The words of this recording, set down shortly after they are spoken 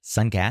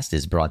Suncast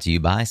is brought to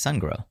you by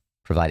SunGrow,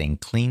 providing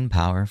clean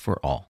power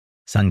for all.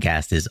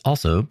 Suncast is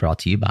also brought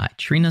to you by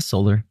Trina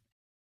Solar.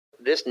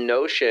 This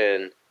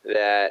notion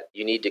that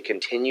you need to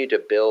continue to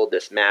build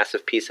this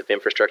massive piece of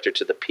infrastructure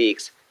to the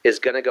peaks is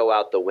going to go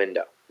out the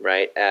window,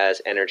 right?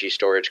 As energy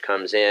storage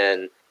comes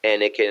in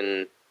and it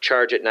can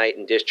charge at night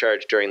and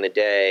discharge during the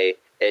day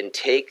and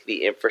take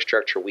the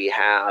infrastructure we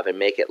have and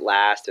make it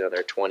last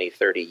another 20,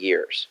 30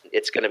 years.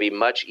 It's going to be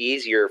much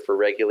easier for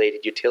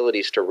regulated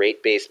utilities to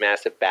rate base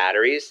massive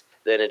batteries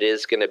than it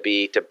is going to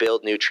be to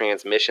build new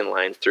transmission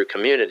lines through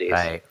communities.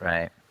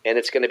 Right. And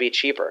it's going to be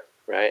cheaper,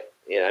 right?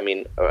 Yeah, I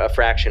mean, a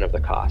fraction of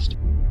the cost.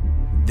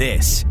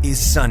 This is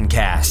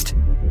Suncast.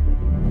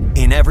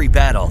 In every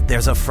battle,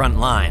 there's a front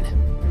line.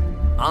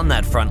 On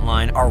that front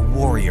line are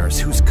warriors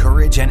whose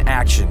courage and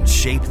action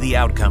shape the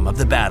outcome of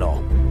the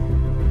battle.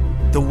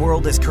 The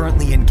world is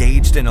currently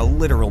engaged in a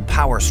literal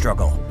power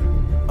struggle,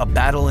 a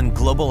battle in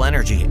global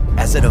energy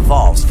as it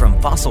evolves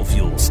from fossil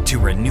fuels to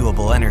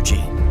renewable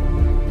energy.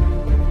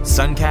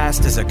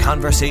 Suncast is a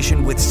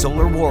conversation with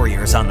solar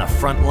warriors on the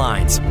front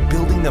lines,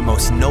 building the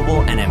most noble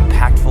and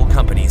impactful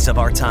companies of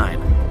our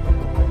time.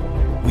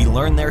 We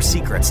learn their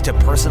secrets to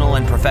personal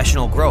and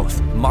professional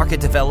growth, market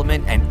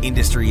development, and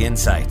industry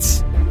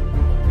insights.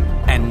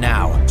 And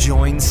now,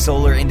 join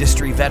solar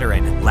industry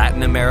veteran,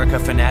 Latin America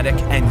fanatic,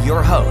 and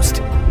your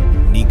host,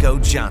 Nico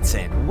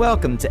Johnson.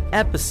 Welcome to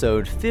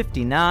episode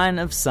 59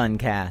 of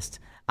Suncast.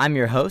 I'm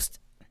your host,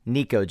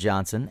 Nico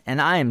Johnson,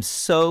 and I am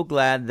so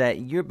glad that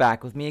you're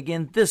back with me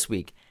again this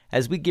week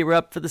as we gear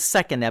up for the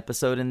second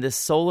episode in this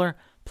Solar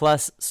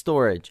Plus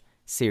Storage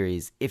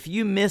series. If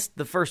you missed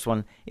the first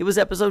one, it was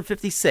episode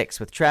 56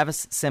 with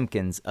Travis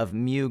Simpkins of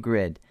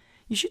MuGrid.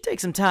 You should take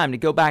some time to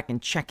go back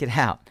and check it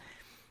out.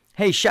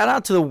 Hey, shout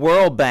out to the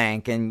World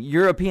Bank and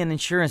European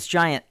insurance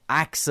giant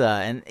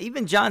AXA and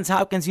even Johns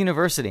Hopkins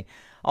University.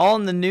 All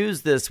in the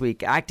news this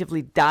week,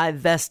 actively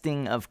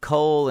divesting of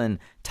coal and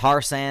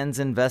tar sands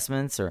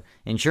investments or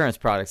insurance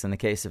products in the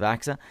case of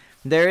AXA.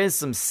 There is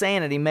some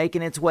sanity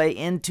making its way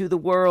into the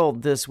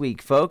world this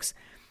week, folks.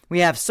 We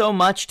have so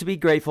much to be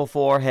grateful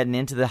for heading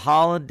into the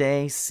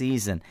holiday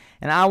season,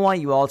 and I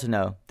want you all to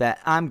know that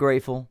I'm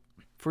grateful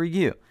for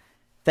you.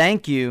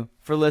 Thank you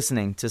for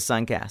listening to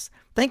Suncast.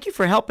 Thank you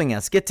for helping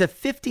us get to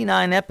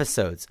 59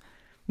 episodes.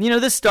 You know,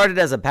 this started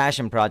as a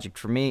passion project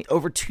for me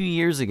over 2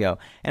 years ago,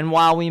 and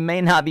while we may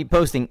not be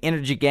posting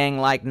Energy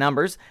Gang-like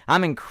numbers,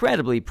 I'm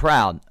incredibly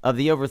proud of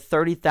the over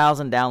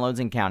 30,000 downloads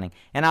and counting,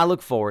 and I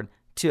look forward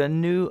to a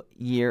new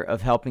year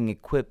of helping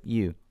equip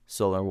you,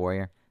 Solar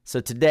Warrior. So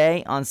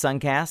today on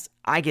Suncast,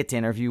 I get to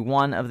interview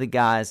one of the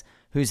guys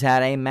who's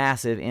had a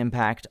massive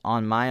impact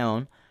on my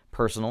own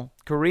personal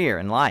career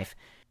and life.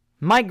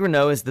 Mike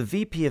Greneau is the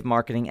VP of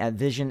Marketing at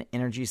Vision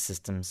Energy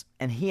Systems,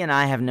 and he and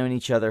I have known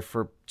each other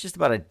for just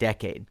about a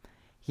decade.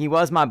 He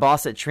was my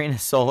boss at Trina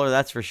Solar,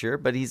 that's for sure,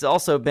 but he's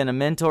also been a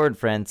mentor and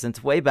friend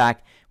since way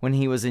back when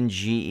he was in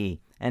GE.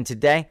 And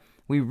today,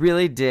 we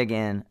really dig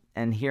in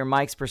and hear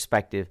Mike's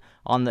perspective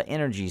on the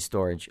energy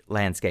storage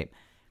landscape.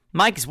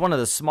 Mike is one of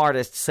the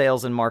smartest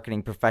sales and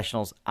marketing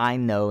professionals I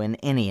know in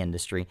any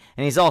industry,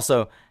 and he's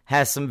also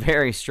has some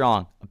very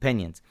strong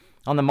opinions.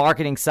 On the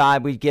marketing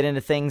side, we get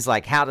into things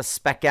like how to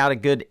spec out a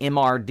good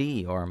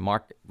MRD or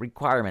market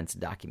requirements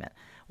document.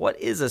 What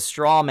is a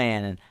straw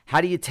man and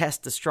how do you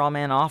test a straw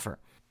man offer?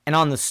 And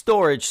on the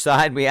storage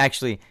side, we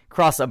actually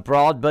cross a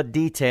broad but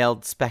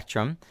detailed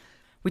spectrum.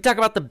 We talk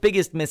about the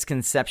biggest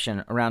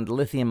misconception around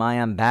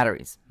lithium-ion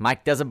batteries.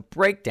 Mike does a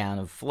breakdown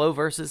of flow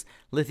versus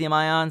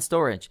lithium-ion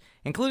storage,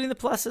 including the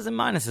pluses and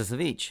minuses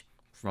of each,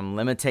 from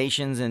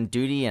limitations in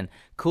duty and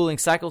cooling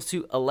cycles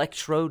to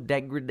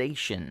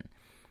electrodegradation.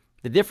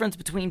 The difference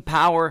between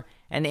power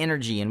and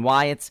energy and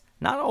why it's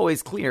not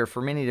always clear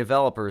for many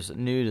developers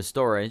new to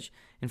storage.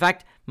 In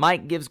fact,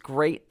 Mike gives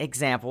great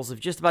examples of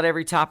just about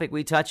every topic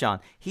we touch on.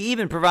 He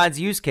even provides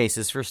use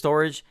cases for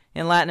storage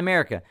in Latin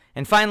America.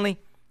 And finally,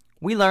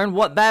 we learn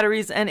what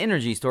batteries and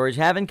energy storage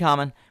have in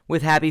common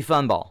with Happy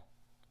Fun Ball.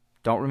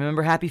 Don't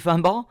remember Happy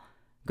Fun Ball?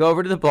 Go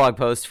over to the blog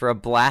post for a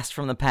blast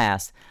from the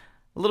past,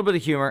 a little bit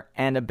of humor,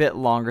 and a bit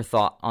longer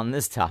thought on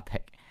this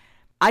topic.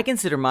 I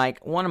consider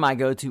Mike one of my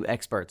go-to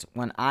experts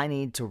when I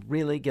need to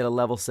really get a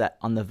level set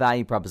on the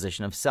value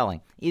proposition of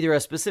selling, either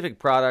a specific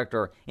product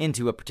or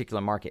into a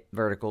particular market,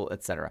 vertical,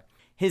 etc.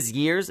 His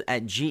years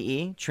at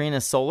GE, Trina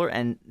Solar,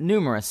 and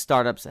numerous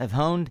startups have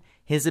honed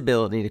his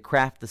ability to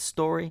craft the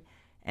story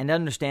and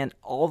understand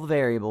all the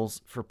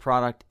variables for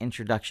product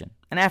introduction.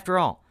 And after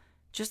all,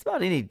 just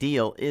about any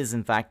deal is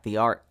in fact the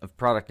art of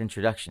product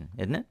introduction,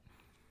 isn't it?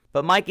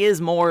 But Mike is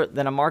more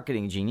than a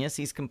marketing genius.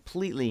 He's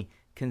completely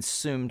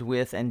consumed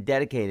with and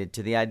dedicated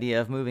to the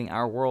idea of moving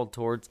our world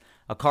towards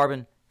a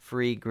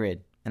carbon-free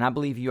grid. And I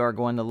believe you are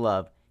going to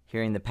love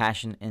hearing the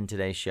passion in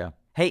today's show.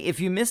 Hey, if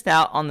you missed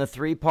out on the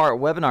 3-part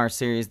webinar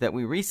series that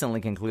we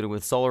recently concluded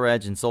with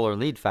SolarEdge and Solar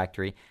Lead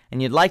Factory,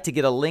 and you'd like to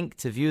get a link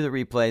to view the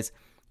replays,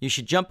 you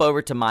should jump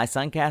over to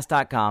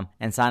mysuncast.com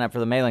and sign up for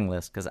the mailing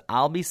list because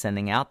I'll be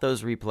sending out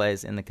those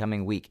replays in the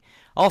coming week.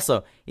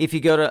 Also, if you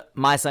go to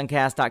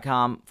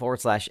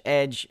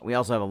mysuncast.com/edge, we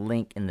also have a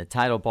link in the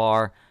title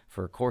bar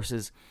for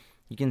courses.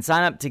 You can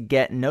sign up to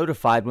get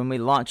notified when we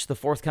launch the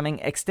forthcoming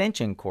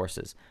extension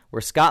courses,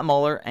 where Scott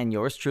Muller and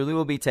yours truly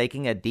will be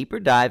taking a deeper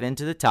dive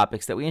into the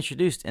topics that we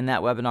introduced in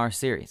that webinar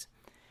series.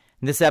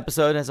 This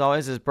episode, as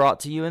always, is brought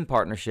to you in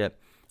partnership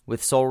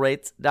with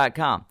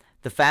SoulRates.com,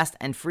 the fast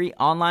and free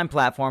online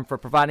platform for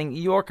providing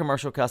your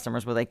commercial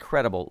customers with a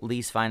credible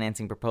lease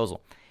financing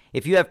proposal.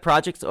 If you have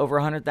projects over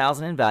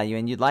 $100,000 in value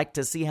and you'd like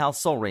to see how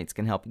SoulRates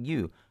can help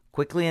you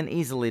quickly and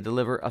easily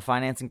deliver a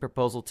financing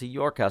proposal to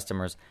your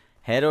customers,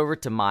 head over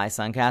to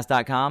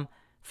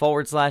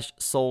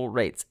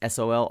mysuncast.com/SoulRates,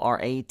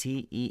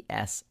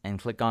 SOLRATES, and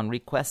click on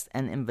Request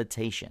an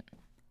Invitation.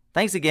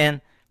 Thanks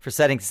again for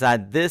setting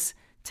aside this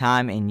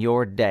time in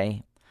your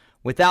day.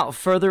 Without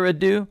further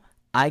ado,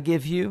 I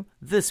give you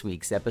this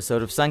week's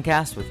episode of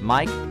Suncast with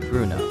Mike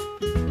Bruno.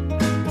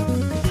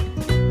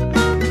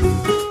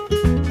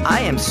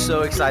 I am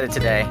so excited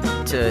today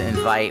to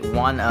invite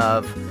one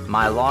of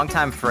my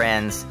longtime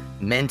friends,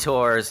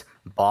 mentors,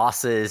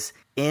 bosses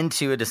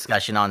into a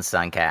discussion on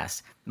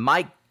Suncast.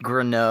 Mike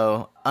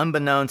Bruno,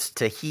 unbeknownst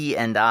to he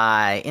and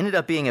I, ended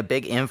up being a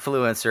big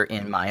influencer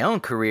in my own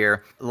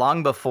career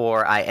long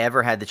before I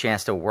ever had the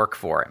chance to work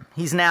for him.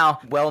 He's now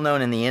well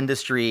known in the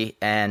industry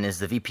and is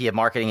the VP of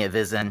marketing at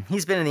Vizen.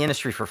 He's been in the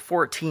industry for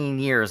 14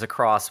 years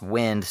across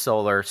wind,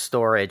 solar,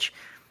 storage.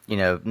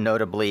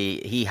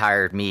 Notably, he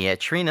hired me at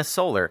Trina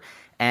Solar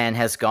and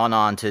has gone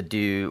on to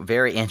do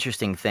very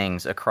interesting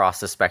things across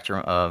the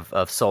spectrum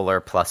of solar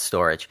plus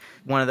storage.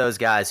 One of those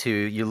guys who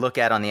you look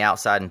at on the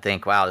outside and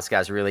think, wow, this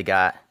guy's really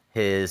got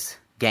his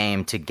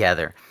game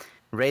together.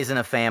 Raising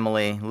a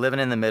family, living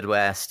in the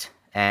Midwest,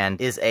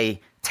 and is a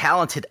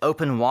talented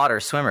open water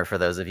swimmer for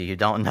those of you who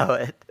don't know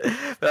it.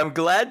 But I'm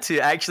glad to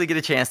actually get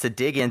a chance to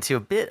dig into a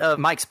bit of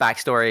Mike's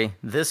backstory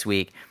this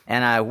week,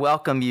 and I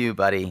welcome you,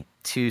 buddy,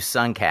 to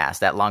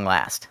Suncast at long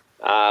last.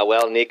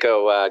 Well,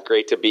 Nico,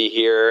 great to be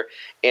here.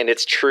 And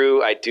it's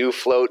true, I do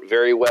float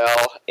very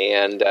well.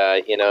 And,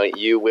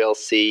 you will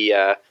see,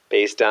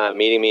 based on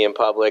meeting me in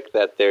public,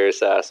 that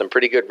there's some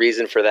pretty good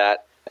reason for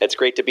that. It's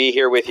great to be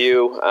here with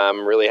you.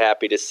 I'm really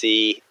happy to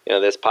see,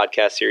 this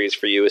podcast series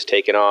for you has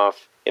taken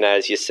off.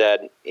 As you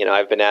said,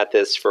 I've been at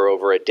this for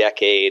over a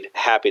decade.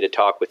 Happy to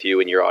talk with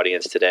you and your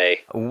audience today.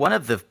 One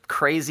of the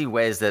crazy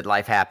ways that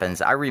life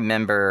happens, I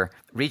remember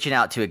reaching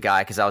out to a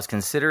guy because I was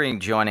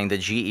considering joining the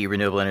GE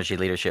Renewable Energy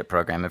Leadership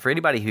Program. And for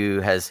anybody who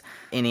has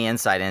any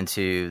insight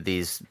into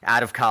these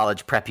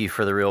out-of-college prep you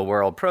for the real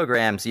world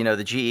programs,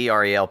 the GE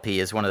RELP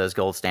is one of those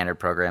gold standard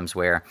programs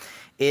where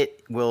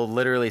it will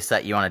literally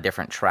set you on a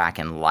different track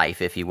in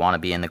life if you want to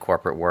be in the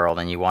corporate world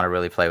and you want to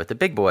really play with the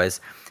big boys.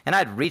 And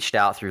I'd reached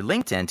out through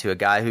LinkedIn to a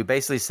guy who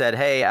basically said,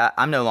 hey,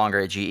 I'm no longer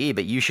at GE,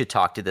 but you should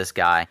talk to this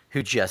guy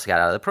who just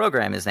got out of the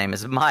program. His name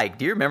is Mike.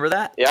 Do you remember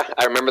that? Yeah,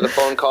 I remember the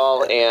phone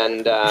call.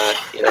 And,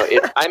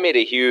 I made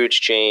a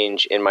huge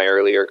change in my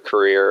earlier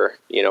career.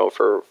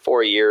 For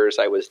 4 years,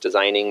 I was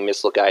designing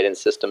missile guidance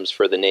systems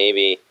for the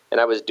Navy. And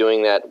I was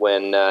doing that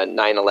when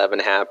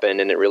 9/11 happened,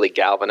 and it really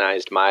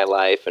galvanized my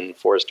life and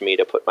forced me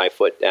to put my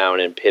foot down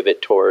and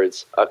pivot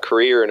towards a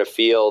career in a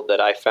field that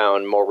I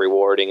found more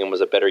rewarding and was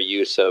a better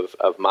use of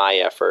my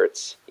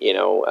efforts.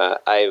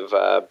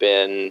 I've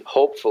been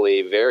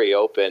hopefully very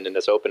open and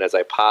as open as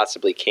I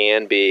possibly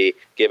can be,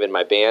 given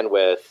my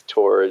bandwidth,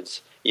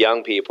 towards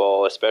young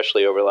people,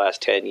 especially over the last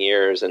 10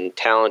 years, and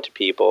talented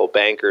people,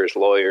 bankers,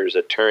 lawyers,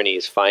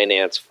 attorneys,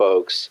 finance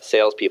folks,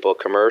 salespeople,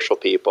 commercial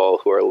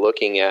people who are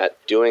looking at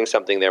doing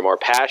something they're more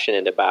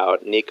passionate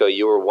about. Nico,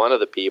 you were one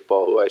of the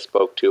people who I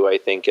spoke to, I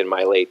think, in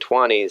my late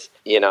 20s.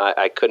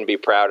 I couldn't be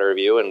prouder of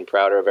you and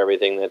prouder of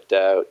everything that,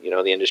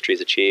 the industry's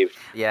achieved.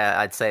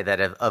 Yeah, I'd say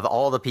that of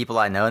all the people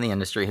I know in the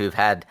industry who've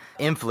had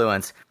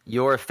influence,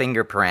 your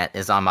fingerprint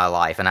is on my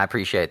life, and I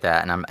appreciate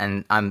that.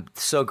 And I'm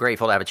so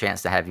grateful to have a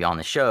chance to have you on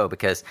the show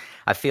because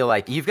I feel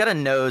like you've got a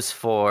nose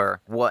for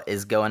what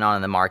is going on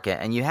in the market,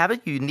 and you have a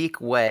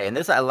unique way. And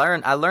this I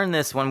learned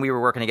this when we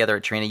were working together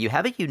at Trina. You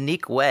have a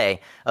unique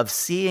way of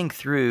seeing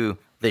through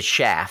the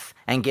chaff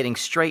and getting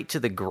straight to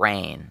the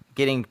grain,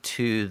 getting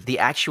to the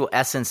actual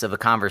essence of a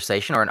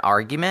conversation or an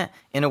argument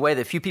in a way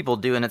that few people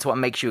do. And it's what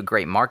makes you a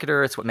great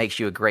marketer. It's what makes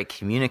you a great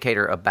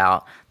communicator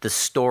about the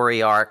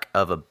story arc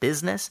of a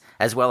business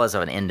as well as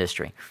of an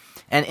industry.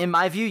 And in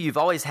my view, you've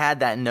always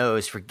had that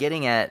nose for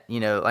getting at,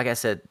 like I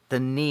said, the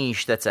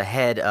niche that's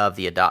ahead of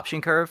the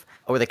adoption curve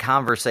or the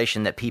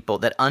conversation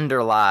that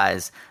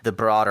underlies the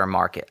broader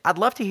market. I'd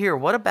love to hear,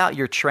 what about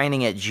your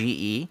training at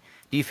GE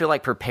do you feel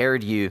like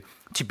prepared you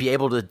to be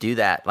able to do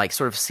that, like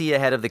sort of see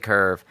ahead of the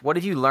curve? What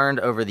have you learned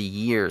over the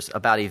years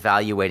about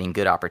evaluating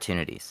good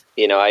opportunities?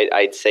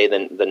 I'd say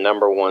the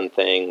number one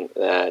thing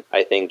that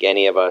I think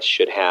any of us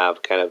should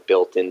have kind of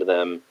built into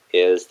them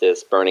is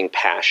this burning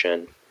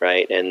passion,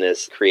 right? And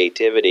this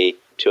creativity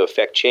to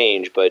affect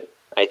change. But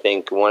I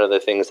think one of the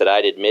things that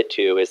I'd admit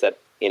to is that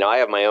I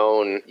have my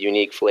own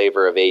unique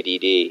flavor of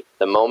ADD.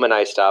 The moment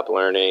I stop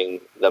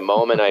learning, the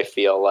moment I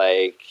feel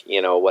like,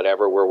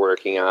 whatever we're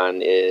working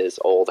on is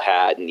old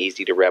hat and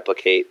easy to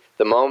replicate,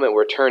 the moment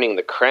we're turning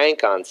the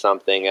crank on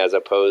something as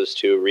opposed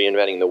to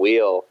reinventing the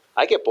wheel,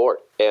 I get bored.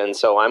 And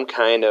so I'm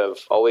kind of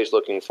always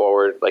looking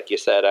forward. Like you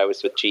said, I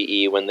was with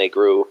GE when they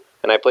grew,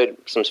 and I played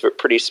some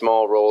pretty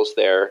small roles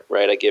there,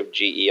 right? I give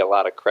GE a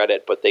lot of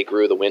credit, but they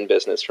grew the wind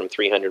business from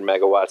 300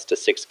 megawatts to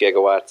 6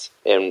 gigawatts.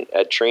 And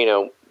at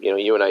Trina,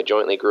 you and I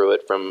jointly grew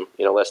it from,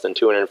 less than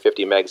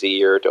 250 megs a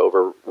year to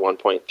over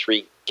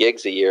 1.3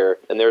 gigs a year.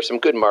 And there are some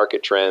good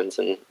market trends,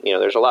 and,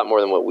 there's a lot more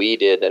than what we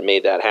did that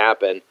made that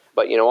happen.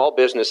 But, all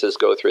businesses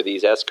go through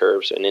these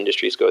S-curves, and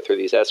industries go through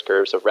these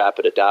S-curves of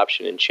rapid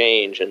adoption and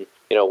change. And,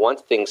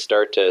 once things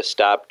start to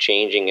stop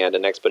changing at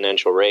an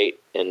exponential rate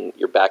and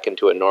you're back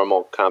into a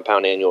normal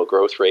compound annual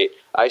growth rate,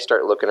 I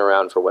start looking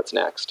around for what's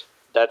next.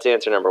 That's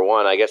answer number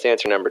one. I guess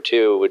answer number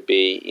two would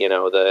be,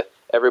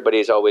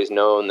 everybody's always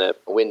known that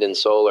wind and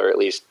solar, at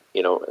least,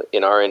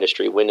 in our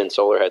industry, wind and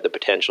solar had the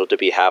potential to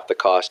be half the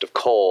cost of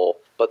coal.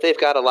 But they've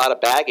got a lot of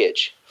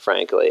baggage,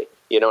 frankly.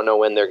 You don't know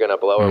when they're going to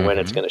blow or when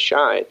it's going to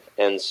shine.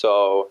 And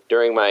so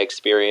during my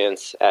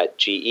experience at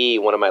GE,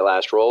 one of my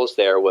last roles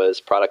there was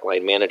product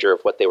line manager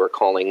of what they were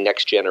calling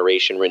next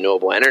generation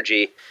renewable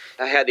energy.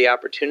 I had the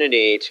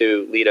opportunity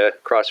to lead a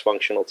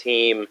cross-functional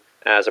team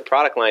as a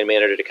product line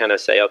manager to kind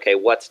of say, okay,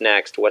 what's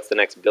next? What's the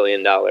next $1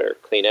 billion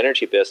clean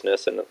energy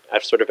business? And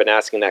I've sort of been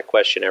asking that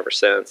question ever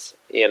since.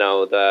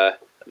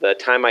 The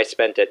time I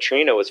spent at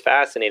Trina was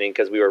fascinating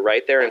because we were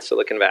right there in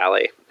Silicon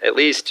Valley. At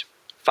least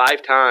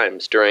 5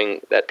 times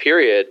during that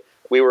period,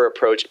 we were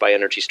approached by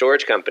energy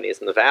storage companies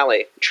in the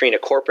Valley. Trina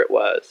Corporate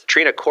was.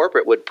 Trina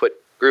Corporate would put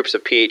groups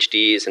of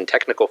PhDs and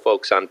technical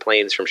folks on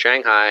planes from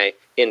Shanghai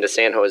into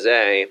San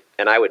Jose,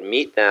 and I would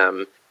meet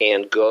them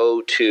and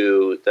go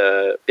to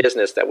the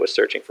business that was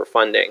searching for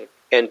funding.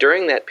 And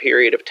during that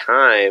period of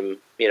time,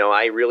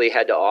 I really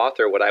had to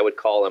author what I would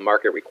call a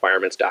market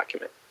requirements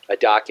document, a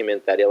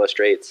document that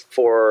illustrates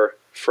for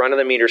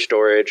front-of-the-meter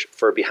storage,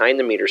 for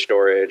behind-the-meter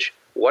storage,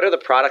 what are the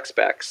product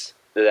specs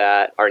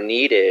that are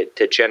needed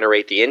to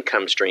generate the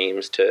income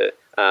streams to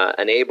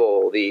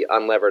enable the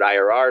unlevered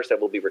IRRs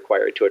that will be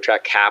required to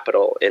attract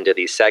capital into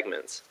these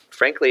segments.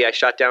 Frankly, I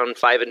shot down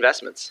 5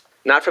 investments,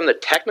 not from the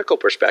technical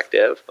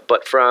perspective,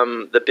 but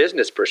from the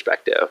business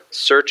perspective,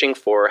 searching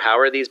for how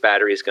are these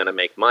batteries going to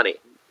make money.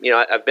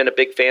 I've been a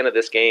big fan of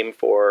this game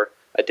for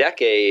a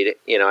decade.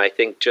 I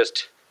think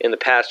just in the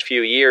past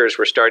few years,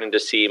 we're starting to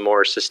see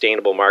more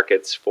sustainable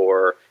markets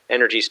for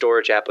energy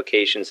storage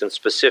applications and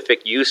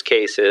specific use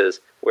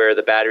cases where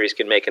the batteries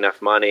can make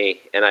enough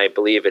money. And I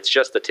believe it's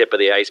just the tip of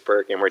the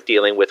iceberg, and we're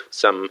dealing with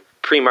some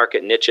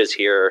pre-market niches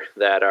here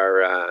that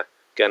are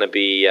going to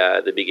be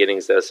the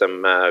beginnings of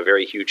some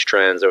very huge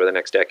trends over the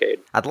next decade.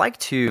 I'd like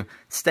to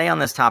stay on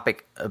this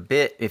topic a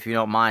bit, if you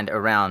don't mind,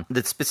 around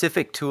the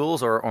specific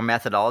tools or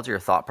methodology or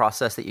thought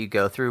process that you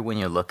go through when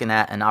you're looking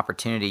at an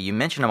opportunity. You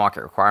mentioned a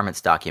market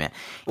requirements document.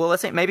 Well,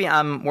 let's say maybe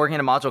I'm working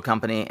at a module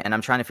company and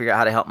I'm trying to figure out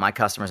how to help my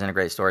customers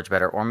integrate storage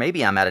better, or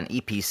maybe I'm at an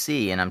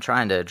EPC and I'm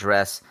trying to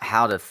address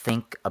how to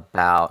think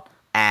about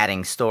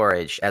adding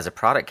storage as a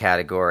product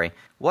category.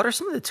 What are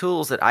some of the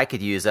tools that I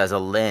could use as a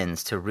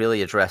lens to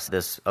really address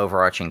this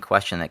overarching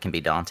question that can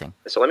be daunting?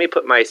 So let me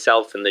put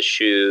myself in the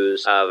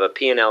shoes of a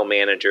P&L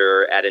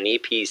manager at an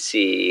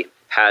EPC,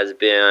 has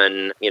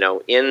been,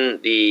 in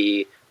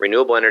the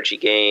renewable energy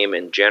game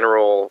and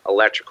general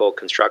electrical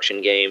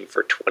construction game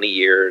for 20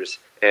 years,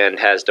 and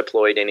has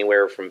deployed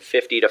anywhere from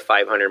 50 to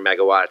 500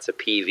 megawatts of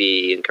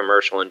PV in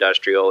commercial,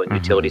 industrial, and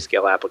utility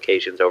scale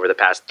applications over the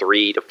past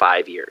 3 to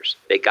 5 years.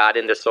 They got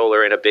into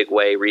solar in a big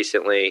way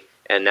recently,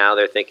 and now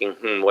they're thinking,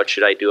 what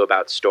should I do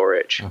about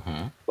storage?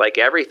 Like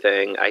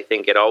everything, I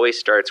think it always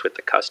starts with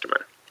the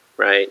customer,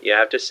 right? You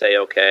have to say,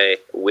 okay,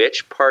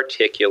 which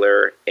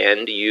particular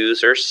end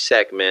user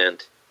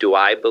segment do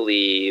I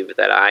believe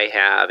that I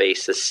have a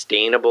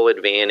sustainable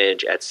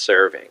advantage at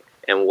serving?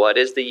 And what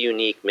is the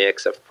unique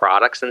mix of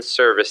products and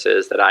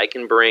services that I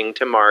can bring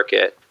to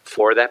market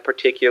for that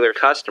particular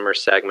customer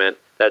segment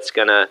that's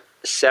going to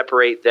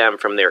separate them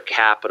from their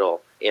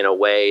capital in a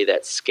way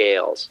that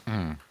scales?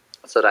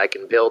 So that I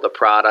can build a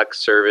product,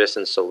 service,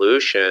 and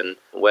solution,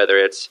 whether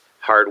it's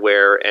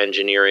hardware,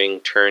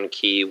 engineering,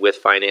 turnkey with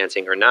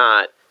financing or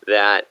not,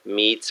 that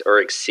meets or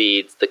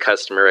exceeds the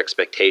customer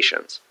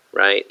expectations,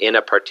 right, in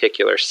a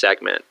particular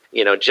segment.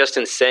 Just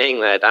in saying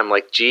that, I'm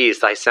like,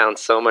 geez, I sound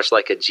so much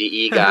like a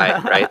GE guy,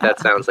 right? That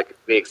sounds like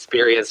the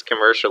experienced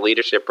commercial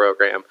leadership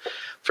program.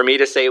 For me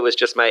to say it was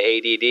just my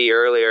ADD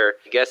earlier,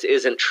 I guess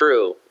isn't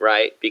true,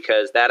 right?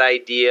 Because that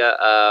idea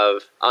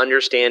of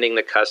understanding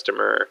the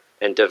customer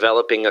and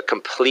developing a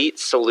complete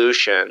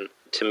solution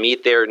to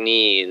meet their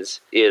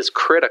needs is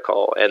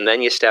critical. And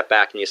then you step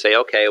back and you say,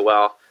 okay,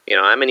 well,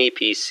 I'm an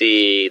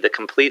EPC. The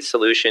complete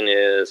solution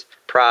is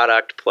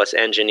product plus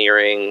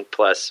engineering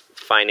plus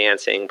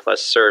financing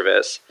plus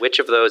service. Which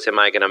of those am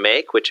I going to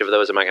make? Which of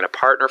those am I going to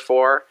partner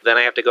for? Then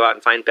I have to go out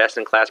and find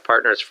best-in-class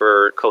partners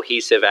for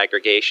cohesive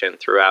aggregation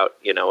throughout,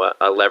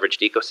 a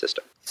leveraged ecosystem.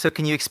 So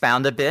can you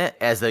expound a bit,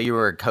 as though you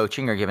were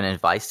coaching or giving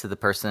advice to the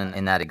person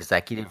in that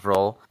executive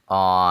role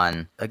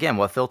on, again,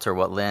 what filter,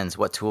 what lens,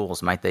 what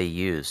tools might they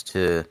use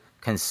to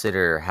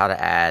consider how to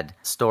add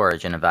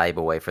storage in a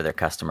valuable way for their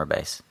customer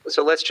base?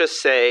 So let's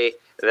just say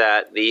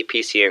that the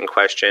EPC in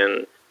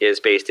question is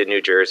based in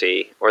New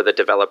Jersey, or the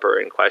developer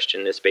in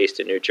question is based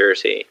in New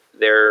Jersey.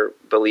 They're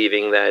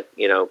believing that,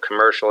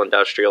 commercial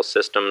industrial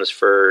systems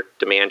for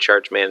demand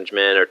charge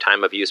management or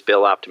time of use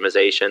bill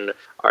optimization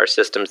are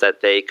systems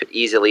that they could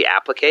easily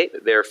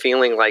applicate. They're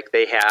feeling like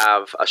they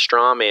have a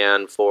straw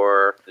man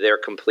for their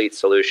complete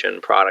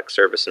solution, product,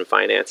 service, and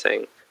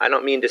financing. I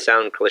don't mean to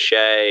sound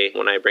cliche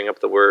when I bring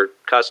up the word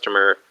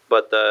customer,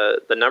 but the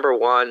number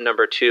one,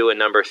 number two, and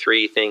number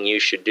three thing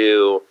you should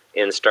do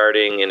in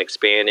starting and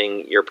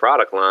expanding your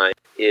product line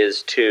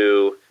is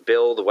to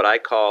build what I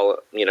call,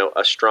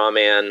 a straw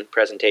man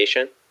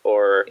presentation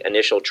or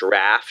initial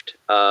draft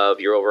of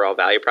your overall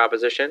value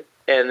proposition.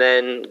 And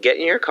then get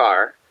in your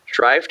car,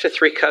 drive to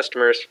 3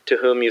 customers to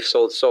whom you've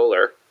sold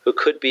solar, who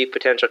could be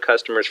potential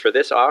customers for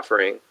this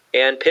offering,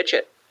 and pitch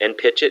it. And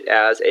pitch it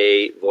as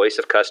a voice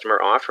of customer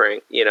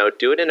offering.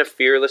 Do it in a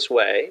fearless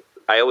way.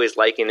 I always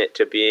liken it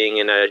to being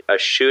in a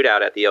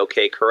shootout at the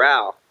OK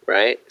Corral,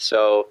 right?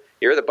 So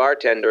you're the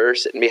bartender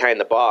sitting behind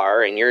the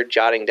bar and you're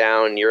jotting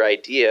down your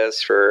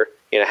ideas for,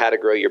 how to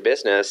grow your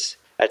business.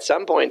 At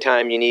some point in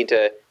time, you need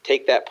to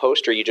take that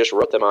poster you just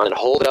wrote them on and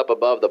hold it up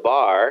above the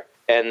bar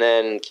and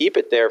then keep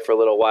it there for a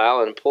little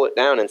while and pull it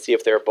down and see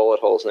if there are bullet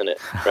holes in it,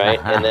 right?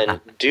 And then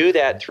do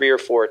that 3 or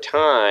 4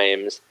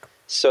 times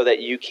so that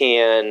you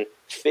can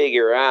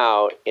figure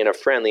out in a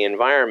friendly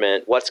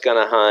environment what's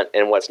going to hunt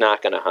and what's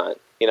not going to hunt.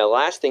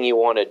 Last thing you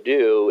want to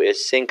do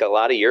is sink a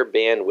lot of your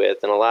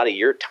bandwidth and a lot of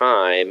your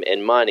time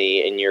and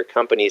money and your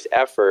company's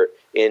effort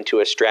into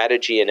a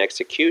strategy and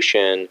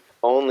execution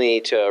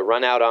only to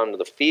run out onto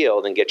the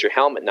field and get your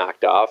helmet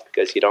knocked off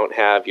because you don't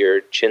have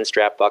your chin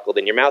strap buckled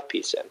and your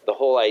mouthpiece in. The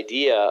whole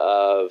idea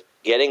of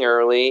getting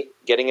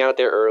out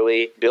there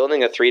early,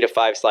 building a 3 to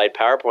 5 slide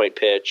PowerPoint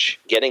pitch,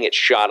 getting it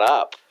shot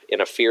up in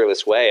a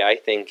fearless way, I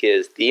think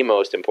is the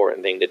most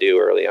important thing to do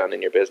early on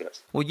in your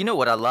business. Well,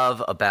 what I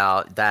love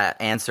about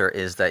that answer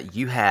is that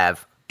you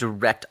have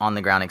direct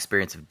on-the-ground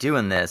experience of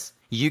doing this.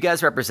 You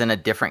guys represent a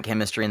different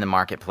chemistry in the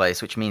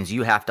marketplace, which means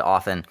you have to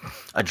often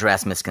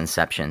address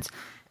misconceptions.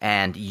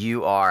 And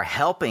you are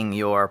helping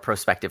your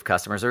prospective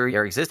customers or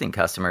your existing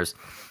customers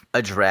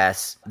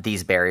address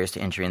these barriers to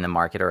entry in the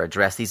market or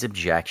address these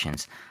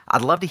objections.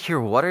 I'd love to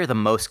hear, what are the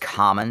most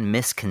common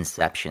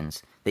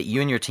misconceptions that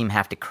you and your team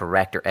have to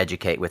correct or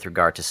educate with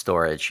regard to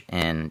storage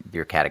in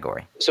your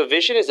category? So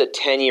Vision is a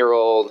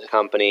 10-year-old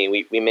company.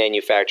 We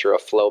manufacture a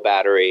flow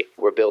battery.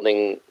 We're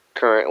building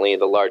currently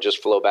the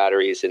largest flow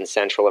batteries in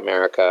Central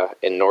America,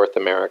 in North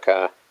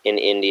America, in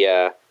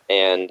India,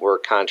 and we're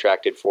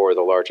contracted for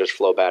the largest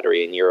flow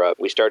battery in Europe.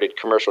 We started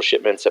commercial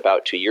shipments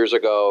about 2 years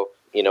ago.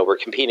 We're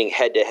competing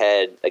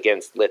head-to-head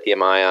against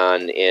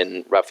lithium-ion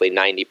in roughly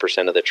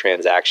 90% of the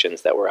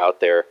transactions that we're out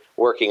there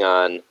working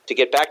on. To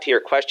get back to your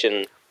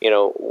question,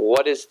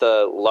 what is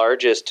the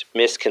largest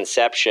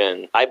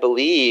misconception? I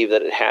believe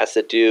that it has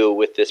to do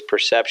with this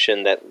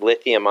perception that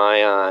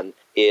lithium-ion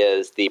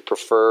is the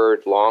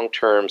preferred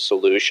long-term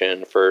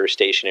solution for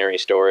stationary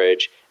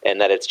storage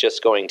and that it's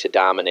just going to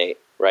dominate,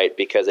 right?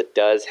 Because it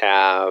does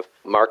have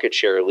market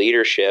share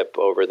leadership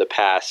over the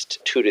past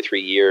 2 to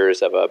 3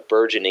 years of a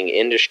burgeoning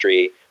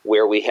industry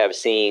where we have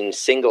seen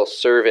single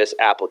service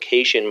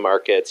application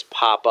markets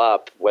pop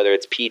up, whether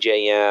it's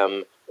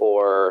PJM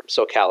or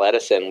SoCal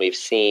Edison. We've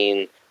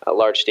seen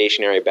large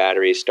stationary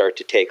batteries start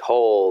to take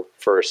hold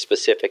for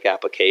specific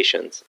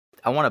applications.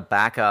 I want to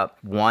back up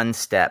one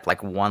step,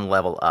 like one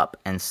level up,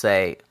 and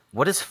say,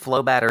 what does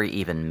flow battery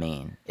even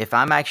mean? If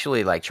I'm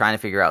actually trying to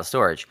figure out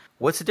storage,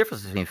 what's the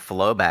difference between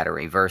flow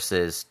battery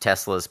versus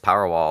Tesla's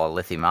Powerwall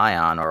lithium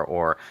ion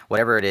or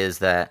whatever it is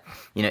that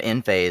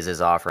Enphase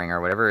is offering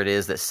or whatever it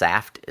is that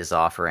Saft is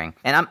offering?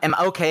 And I'm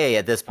okay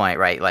at this point,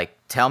 right?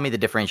 Tell me the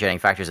differentiating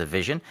factors of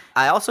Vision.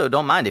 I also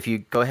don't mind if you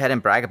go ahead and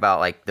brag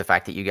about the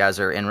fact that you guys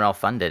are NREL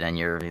funded and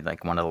you're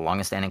one of the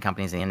longest standing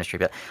companies in the industry.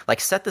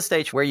 But set the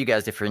stage where you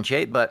guys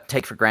differentiate, but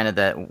take for granted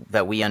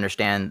that we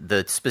understand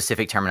the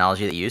specific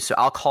terminology that you use. So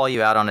I'll call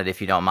you out on it if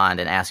you don't mind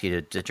and ask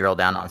you to drill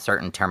down on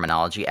certain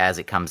terminology as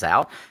it comes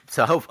out.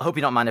 So hope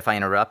you don't mind if I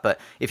interrupt, but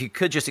if you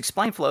could just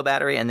explain flow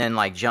battery and then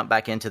jump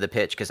back into the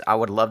pitch, because I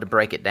would love to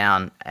break it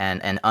down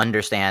and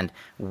understand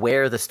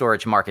where the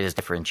storage market is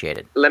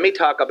differentiated. Let me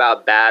talk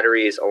about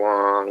batteries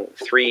along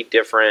 3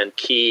 different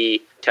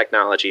key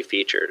technology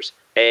features.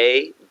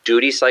 A,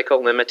 duty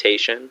cycle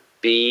limitation.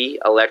 B,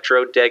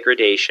 electrode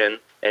degradation.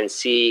 And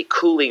C,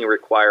 cooling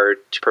required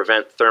to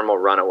prevent thermal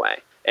runaway.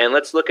 And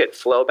let's look at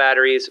flow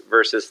batteries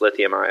versus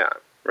lithium ion,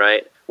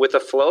 right? With a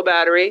flow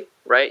battery,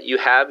 right? You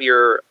have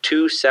your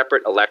two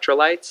separate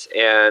electrolytes,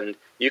 and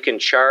you can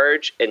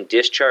charge and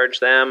discharge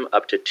them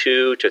up to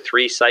 2 to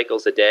 3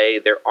 cycles a day.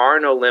 There are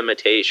no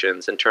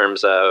limitations in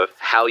terms of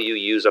how you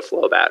use a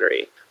flow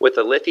battery. With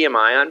a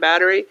lithium-ion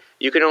battery,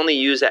 you can only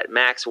use at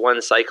max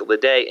 1 cycle a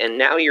day, and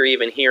now you're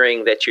even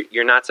hearing that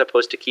you're not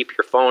supposed to keep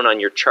your phone on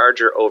your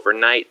charger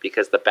overnight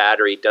because the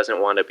battery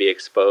doesn't want to be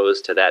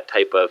exposed to that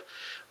type of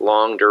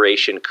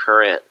long-duration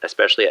current,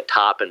 especially at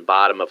top and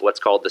bottom of what's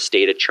called the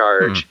state of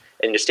charge.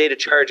 And the state of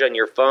charge on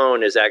your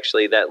phone is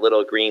actually that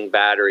little green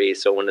battery.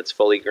 So when it's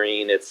fully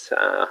green, it's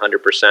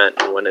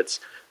 100%. And when it's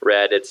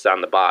red, it's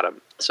on the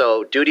bottom.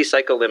 So duty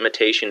cycle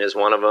limitation is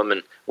one of them.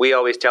 And we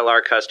always tell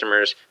our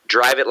customers,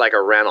 drive it like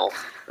a rental,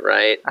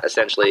 right?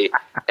 Essentially,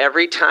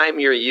 every time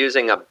you're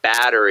using a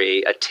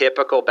battery, a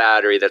typical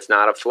battery that's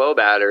not a flow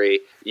battery,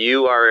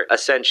 you are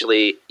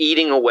essentially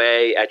eating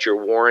away at your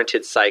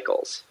warranted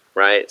cycles.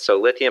 Right? So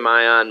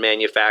lithium-ion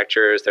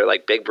manufacturers, they're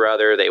like Big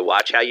Brother. They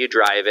watch how you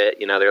drive it.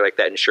 You know, they're like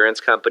that insurance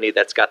company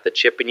that's got the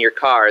chip in your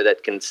car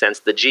that can sense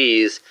the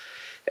G's,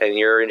 and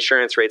your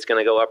insurance rate's going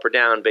to go up or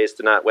down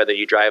based on whether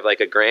you drive like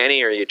a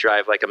granny or you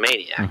drive like a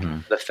maniac.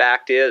 The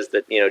fact is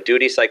that, you know,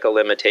 duty cycle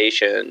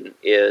limitation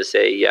is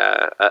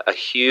a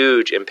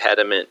huge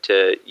impediment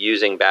to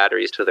using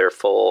batteries to their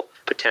full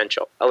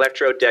potential.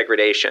 Electrode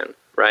degradation,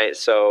 right?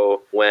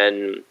 So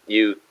when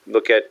you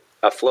look at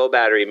a flow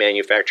battery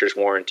manufacturer's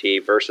warranty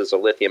versus a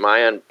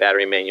lithium-ion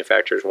battery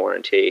manufacturer's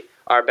warranty,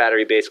 our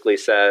battery basically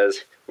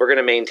says we're going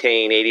to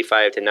maintain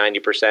 85 to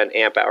 90%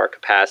 amp-hour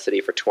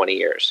capacity for 20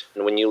 years.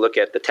 And when you look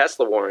at the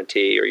Tesla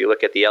warranty, or you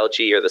look at the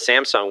LG or the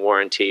Samsung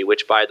warranty,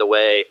 which, by the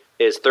way,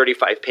 is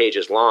 35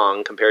 pages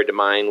long compared to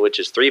mine, which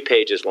is 3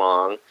 pages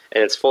long,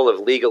 and it's full of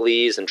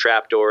legalese and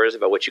trapdoors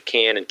about what you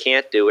can and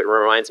can't do. It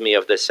reminds me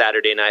of the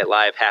Saturday Night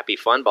Live Happy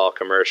Fun Ball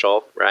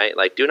commercial, right?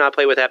 Like, do not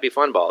play with Happy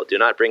Fun Ball. Do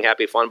not bring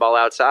Happy Fun Ball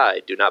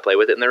outside. Do not play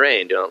with it in the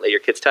rain. Do not let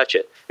your kids touch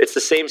it. It's the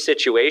same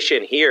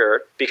situation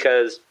here,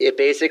 because it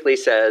basically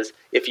says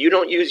if you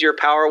don't use your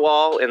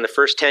Powerwall in the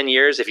first 10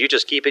 years, if you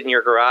just keep it in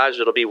your garage,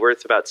 it'll be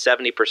worth about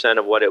 70%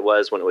 of what it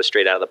was when it was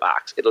straight out of the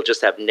box. It'll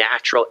just have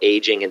natural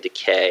aging and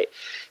decay.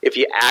 If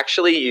you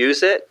actually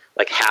use it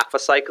like half a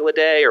cycle a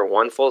day or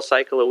 1 full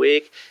cycle a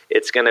week,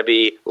 it's going to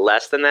be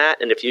less than that.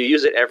 And if you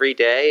use it every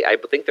day, I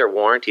think their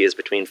warranty is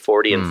between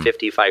 40 and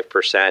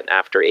 55%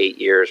 after 8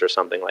 years or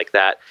something like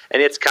that.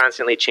 And it's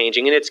constantly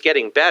changing, and it's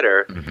getting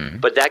better.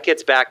 But that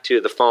gets back to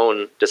the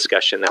phone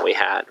discussion that we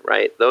had,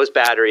 right? Those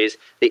batteries,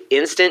 the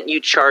instant you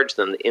charge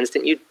them, the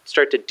instant you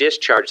start to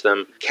discharge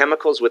them,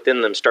 chemicals within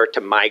them start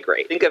to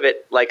migrate. Think of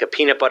it like a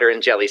peanut butter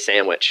and jelly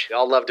sandwich. We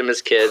all loved them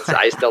as kids.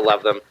 I still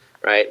love them.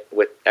 Right,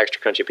 with extra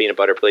crunchy peanut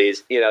butter,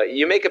 please. You know,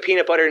 you make a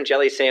peanut butter and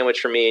jelly sandwich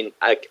for me,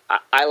 and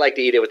I like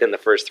to eat it within the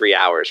first 3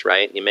 hours,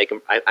 right? You make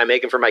them. I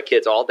make them for my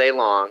kids all day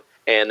long,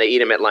 and they eat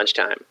them at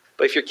lunchtime.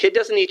 But if your kid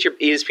doesn't eat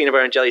his peanut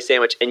butter and jelly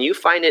sandwich, and you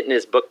find it in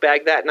his book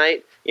bag that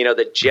night, you know,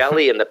 the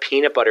jelly and the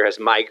peanut butter has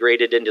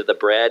migrated into the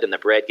bread, and the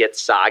bread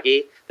gets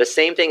soggy. The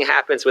same thing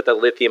happens with a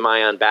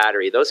lithium-ion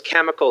battery. Those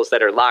chemicals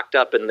that are locked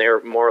up in their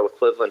moral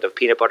equivalent of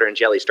peanut butter and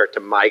jelly start to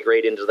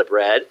migrate into the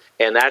bread,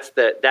 and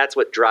that's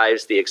what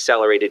drives the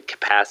accelerated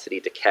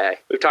capacity decay.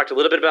 We've talked a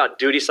little bit about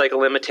duty cycle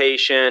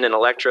limitation and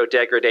electrode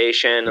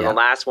degradation, and the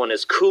last one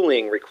is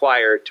cooling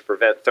required to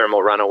prevent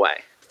thermal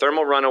runaway.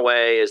 Thermal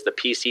runaway is the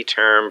PC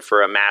term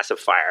for a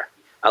massive fire.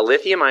 A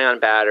lithium-ion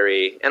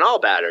battery, and all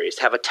batteries,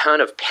 have a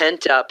ton of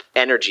pent-up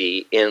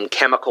energy in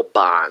chemical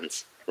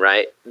bonds,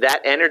 right?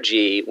 That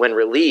energy, when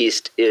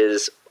released,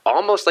 is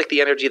almost like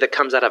the energy that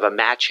comes out of a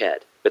match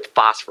head with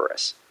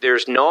phosphorus.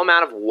 There's no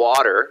amount of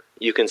water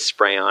you can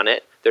spray on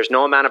it. There's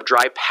no amount of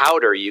dry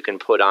powder you can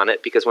put on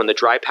it, because when the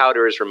dry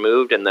powder is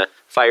removed and the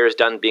fire is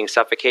done being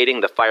suffocating,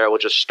 the fire will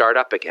just start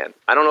up again.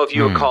 I don't know if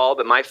you recall,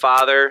 but my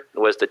father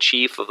was the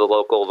chief of the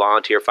local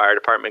volunteer fire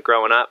department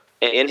growing up.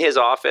 And in his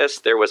office,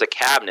 there was a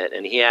cabinet,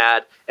 and he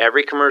had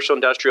every commercial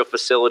industrial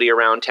facility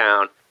around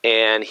town,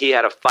 and he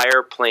had a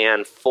fire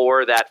plan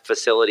for that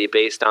facility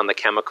based on the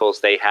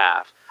chemicals they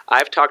have.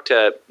 I've talked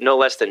to no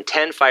less than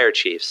 10 fire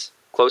chiefs,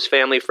 close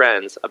family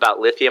friends, about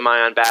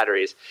lithium-ion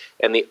batteries,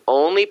 and the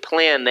only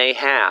plan they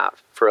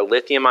have for a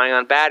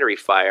lithium-ion battery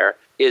fire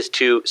is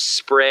to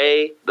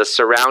spray the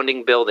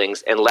surrounding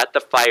buildings and let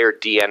the fire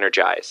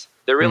de-energize.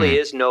 There really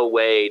is no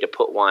way to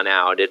put one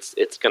out.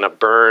 It's going to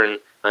burn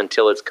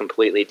until it's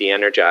completely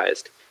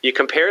de-energized. You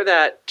compare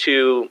that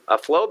to a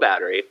flow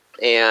battery,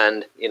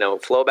 and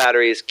flow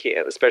batteries,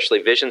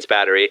 especially Vision's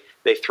battery,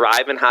 they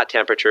thrive in hot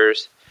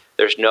temperatures.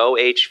 There's no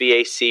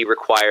HVAC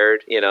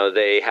required.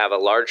 They have a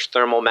large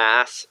thermal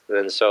mass,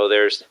 and so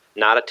there's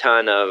not a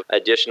ton of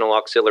additional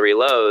auxiliary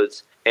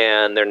loads.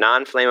 And they're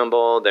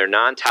non-flammable, they're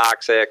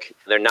non-toxic,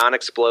 they're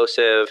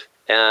non-explosive.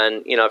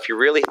 And, if you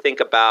really think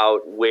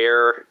about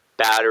where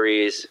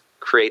batteries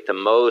create the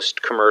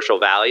most commercial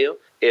value,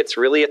 it's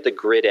really at the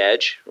grid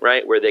edge,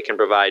 right, where they can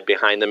provide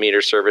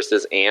behind-the-meter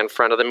services and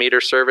front-of-the-meter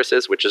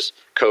services, which is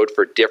code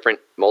for different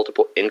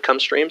multiple income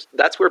streams.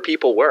 That's where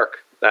people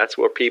work. That's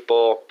where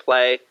people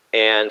play.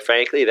 And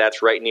frankly,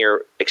 that's right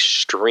near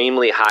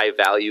extremely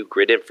high-value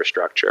grid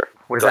infrastructure.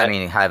 What does that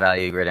mean,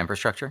 high-value grid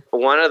infrastructure?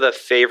 One of the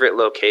favorite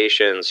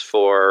locations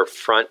for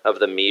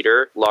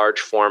front-of-the-meter,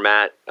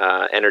 large-format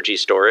energy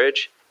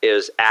storage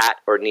is at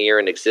or near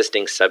an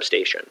existing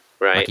substation,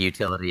 right? Like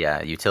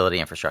utility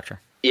infrastructure.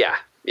 Yeah.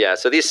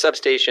 So these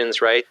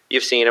substations, right?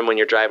 You've seen them when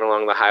you're driving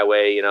along the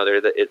highway. You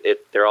know,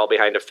 they're all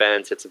behind a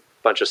fence. It's a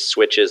bunch of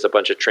switches, a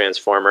bunch of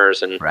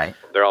transformers, and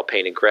they're all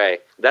painted gray.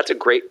 That's a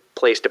great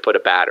place to put a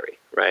battery,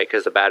 right?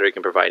 Because the battery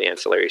can provide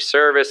ancillary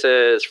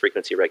services,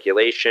 frequency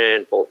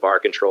regulation, volt VAR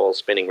control,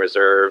 spinning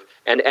reserve,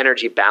 and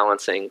energy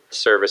balancing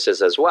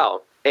services as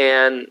well.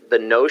 And the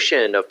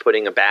notion of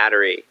putting a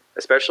battery,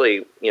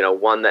 especially,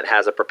 one that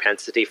has a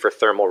propensity for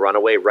thermal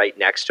runaway right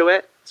next to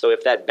it. So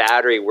if that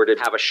battery were to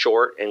have a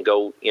short and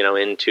go,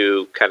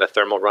 into kind of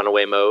thermal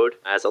runaway mode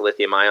as a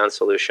lithium ion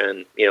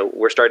solution,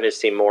 we're starting to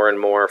see more and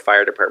more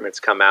fire departments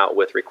come out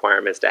with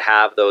requirements to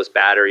have those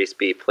batteries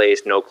be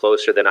placed no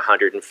closer than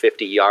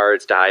 150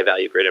 yards to high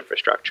value grid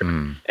infrastructure.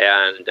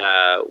 And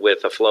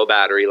with a flow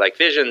battery like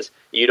Vision's,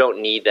 you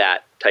don't need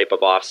that type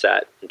of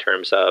offset in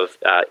terms of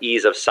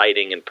ease of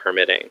siting and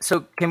permitting.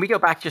 So can we go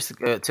back just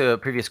to a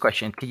previous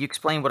question? Could you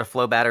explain what a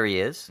flow battery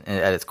is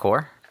at its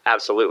core?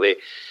 Absolutely.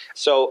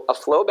 So a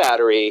flow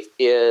battery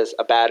is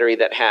a battery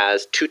that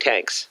has two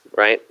tanks,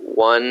 right?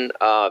 One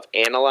of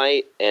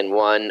analyte and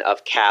one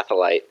of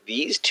catholyte.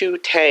 These two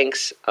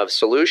tanks of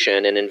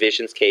solution, and in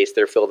Vision's case,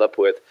 they're filled up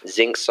with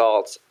zinc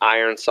salts,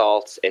 iron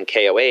salts, and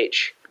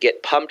KOH,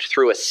 get pumped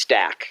through a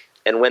stack.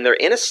 And when they're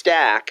in a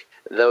stack,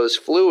 those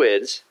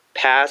fluids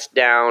pass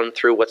down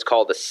through what's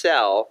called a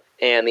cell,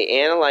 and the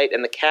analyte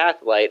and the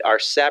catholyte are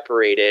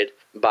separated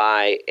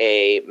by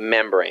a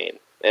membrane.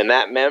 And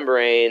that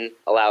membrane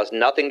allows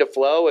nothing to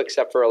flow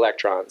except for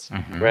electrons,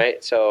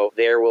 right? So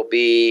there will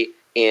be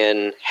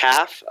in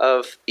half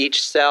of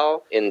each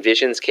cell, in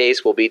Vision's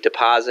case, we'll be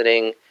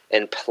depositing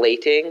and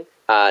plating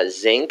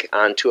zinc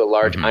onto a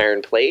large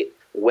iron plate.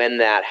 When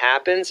that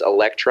happens,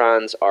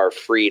 electrons are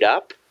freed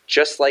up,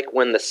 just like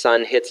when the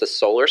sun hits a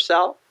solar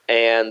cell.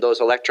 And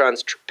those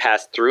electrons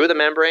pass through the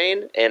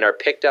membrane and are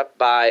picked up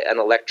by an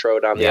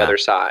electrode on the other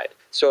side.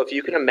 So if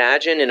you can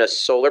imagine in a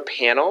solar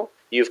panel,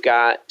 you've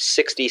got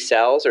 60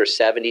 cells or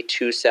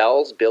 72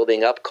 cells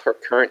building up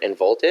current and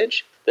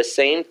voltage. The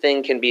same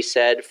thing can be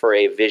said for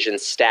a Vision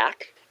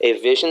stack. A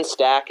Vision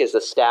stack is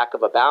a stack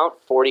of about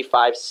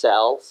 45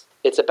 cells.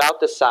 It's about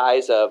the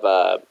size of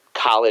a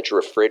college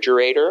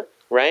refrigerator,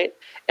 right?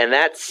 And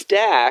that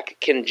stack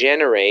can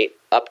generate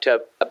up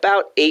to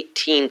about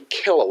 18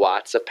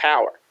 kilowatts of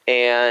power.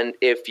 And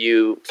if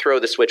you throw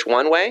the switch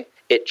one way,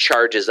 it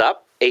charges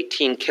up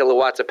 18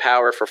 kilowatts of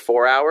power for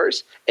 4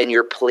 hours, and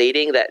you're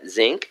plating that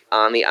zinc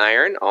on the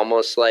iron,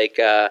 almost like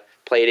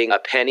plating a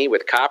penny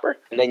with copper.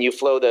 And then you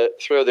throw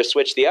the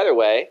switch the other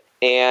way,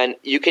 and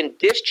you can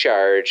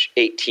discharge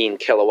 18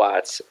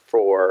 kilowatts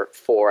for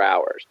 4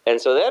 hours.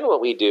 And so then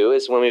what we do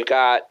is when we've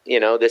got,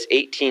 this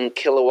 18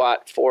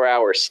 kilowatt 4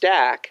 hour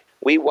stack,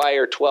 we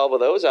wire 12 of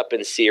those up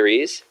in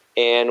series,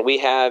 and we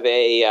have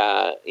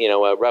a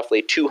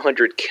roughly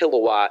 200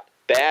 kilowatt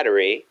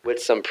battery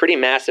with some pretty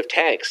massive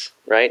tanks,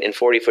 right? In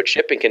 40-foot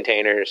shipping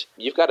containers.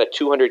 You've got a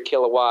 200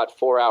 kilowatt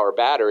 4 hour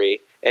battery,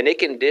 and it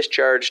can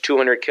discharge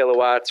 200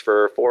 kilowatts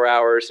for 4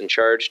 hours and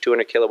charge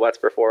 200 kilowatts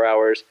for 4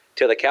 hours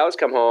till the cows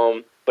come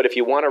home. But if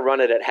you want to run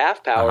it at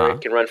half power,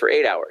 it can run for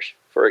 8 hours,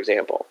 for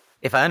example.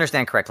 If I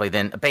understand correctly,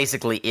 then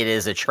basically it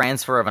is a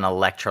transfer of an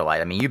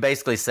electrolyte. I mean, you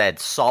basically said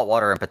salt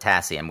water and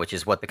potassium, which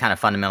is what the kind of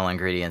fundamental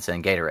ingredients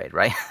in Gatorade,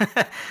 right?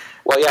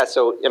 Well, yeah.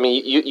 So, I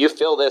mean, you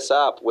fill this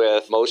up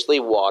with mostly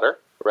water,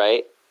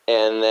 right?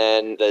 And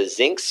then the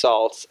zinc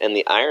salts and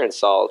the iron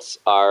salts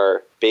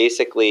are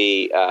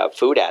basically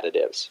food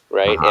additives,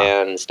 right?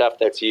 And stuff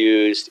that's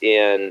used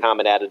in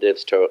common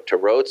additives to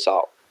road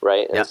salt,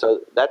 right? And so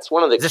that's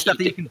one of the Is this stuff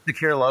that you can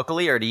secure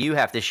locally, or do you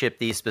have to ship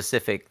these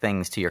specific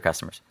things to your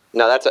customers?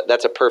 No,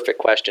 that's a perfect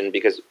question,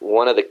 because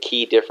one of the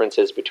key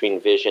differences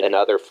between Vision and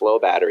other flow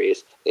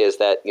batteries is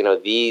that,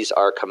 these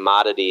are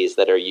commodities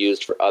that are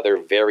used for other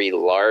very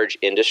large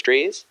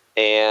industries,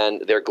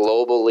 and they're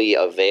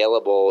globally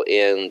available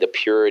in the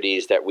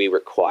purities that we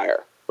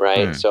require,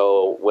 right?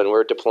 So when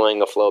we're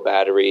deploying a flow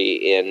battery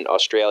in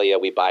Australia,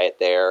 we buy it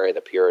there in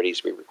the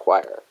purities we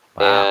require.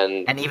 Wow.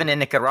 And even in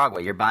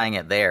Nicaragua, you're buying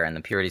it there in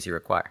the purities you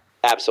require.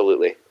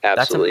 Absolutely.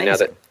 That's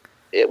amazing.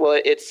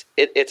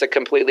 It's a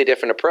completely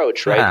different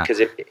approach, right?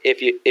 Because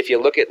if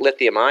you look at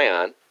lithium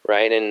ion,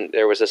 right, and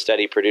there was a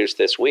study produced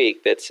this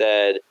week that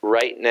said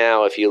right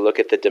now, if you look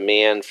at the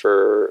demand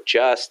for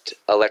just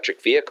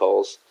electric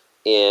vehicles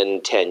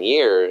in 10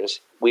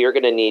 years, we are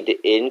going to need to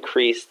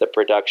increase the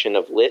production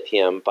of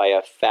lithium by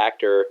a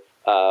factor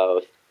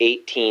of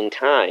 18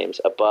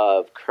 times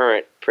above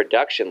current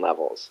production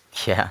levels.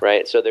 Yeah.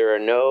 Right? So there are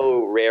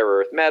no rare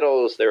earth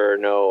metals, there are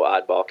no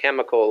oddball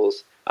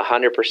chemicals.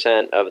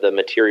 100% of the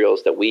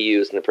materials that we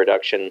use in the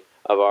production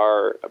of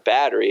our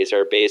batteries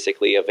are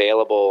basically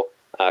available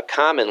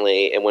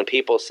commonly. And when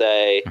people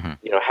say,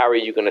 how are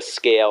you going to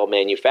scale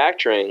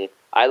manufacturing?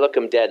 I look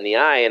them dead in the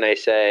eye and I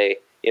say,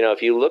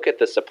 if you look at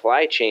the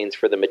supply chains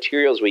for the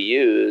materials we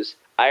use,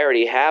 I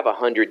already have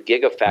 100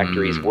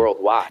 gigafactories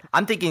worldwide.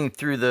 I'm thinking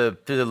through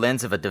the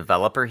lens of a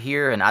developer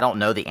here, and I don't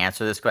know the answer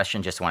to this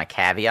question, just want to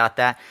caveat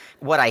that.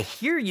 What I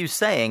hear you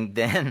saying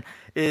then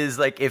is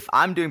like if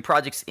I'm doing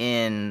projects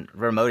in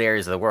remote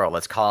areas of the world,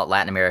 let's call it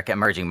Latin America,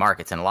 emerging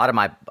markets, and a lot of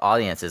my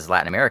audience is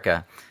Latin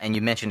America, and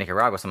you mentioned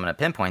Nicaragua, so I'm going to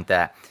pinpoint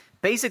that.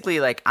 Basically,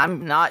 like,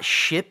 I'm not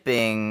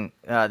shipping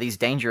these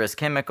dangerous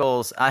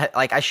chemicals.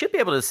 I should be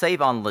able to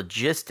save on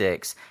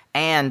logistics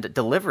and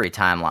delivery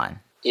timeline.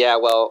 Yeah,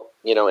 well,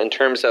 in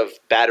terms of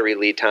battery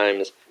lead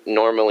times,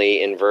 normally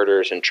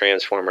inverters and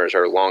transformers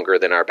are longer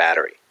than our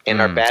battery.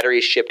 And our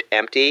battery's shipped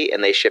empty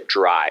and they ship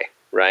dry,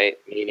 right?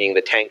 Meaning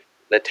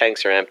the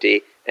tanks are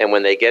empty. And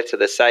when they get to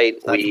the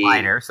site, so it's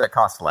lighter, so it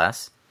costs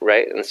less.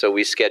 Right, and so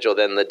we schedule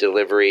then the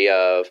delivery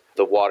of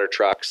the water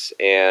trucks,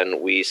 and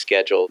we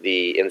schedule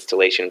the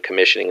installation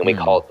commissioning, and we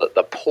call it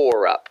the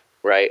pour up,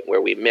 right,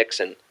 where we mix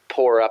and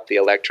pour up the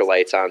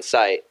electrolytes on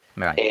site.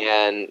 Right.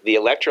 And the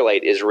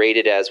electrolyte is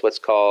rated as what's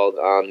called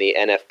on the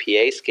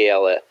NFPA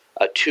scale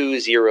a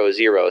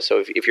 200.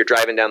 So if you're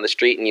driving down the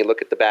street and you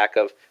look at the back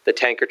of the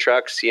tanker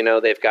trucks,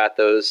 they've got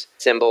those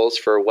symbols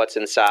for what's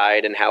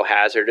inside and how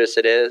hazardous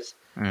it is.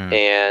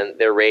 And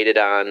they're rated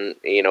on,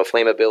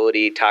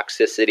 flammability,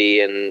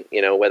 toxicity, and,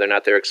 whether or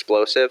not they're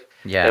explosive.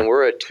 Yeah. And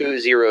we're a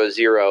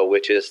 200,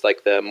 which is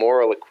like the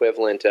moral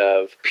equivalent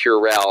of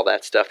Purell,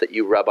 that stuff that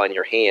you rub on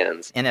your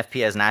hands.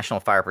 NFPA is National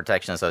Fire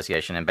Protection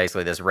Association, and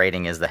basically this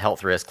rating is the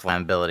health risk,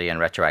 flammability, and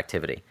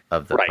retroactivity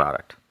of the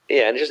product.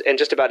 Yeah, and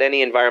just about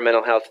any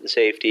environmental health and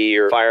safety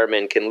or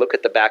fireman can look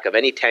at the back of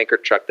any tanker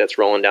truck that's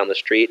rolling down the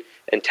street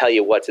and tell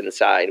you what's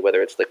inside,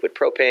 whether it's liquid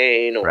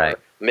propane or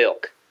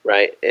milk.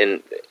 Right,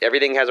 and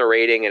everything has a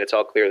rating, and it's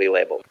all clearly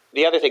labeled.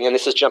 The other thing, and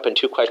this is jumping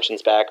 2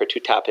 questions back or 2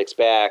 topics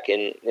back,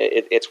 and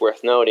it's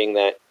worth noting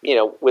that,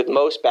 with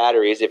most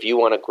batteries, if you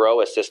want to grow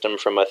a system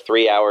from a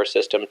 3-hour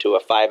system to a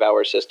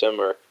 5-hour system,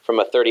 or from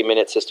a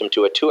 30-minute system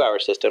to a 2-hour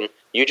system,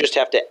 you just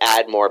have to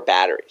add more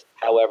batteries.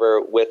 However,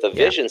 with a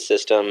Vision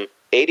system,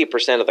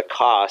 80% of the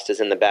cost is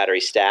in the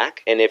battery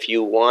stack. And if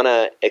you want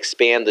to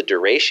expand the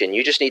duration,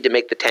 you just need to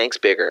make the tanks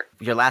bigger.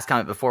 Your last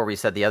comment before we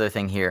said the other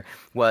thing here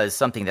was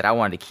something that I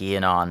wanted to key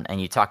in on,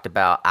 and you talked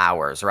about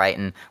hours, right?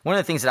 And one of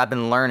the things that I've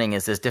been learning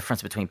is this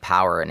difference between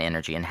power and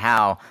energy, and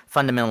how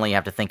fundamentally you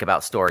have to think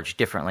about storage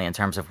differently in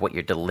terms of what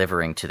you're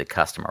delivering to the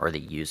customer or the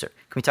user.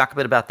 Can we talk a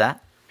bit about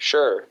that?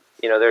 Sure.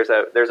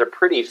 There's a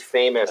pretty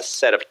famous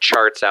set of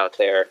charts out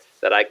there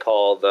that I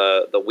call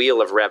the wheel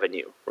of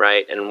revenue,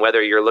 right? And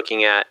whether you're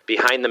looking at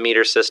behind the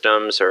meter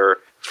systems or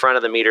front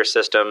of the meter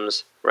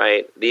systems,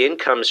 right? The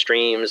income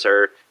streams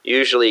are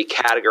usually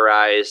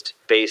categorized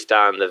based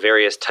on the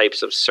various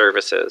types of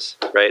services,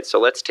 right? So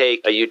let's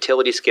take a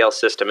utility scale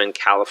system in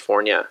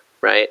California,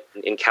 right?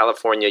 In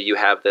California, you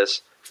have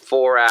this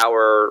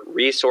 4-hour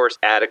resource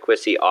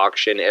adequacy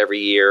auction every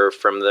year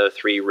from the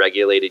 3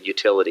 regulated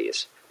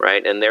utilities,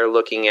 right? And they're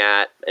looking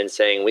at and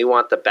saying, we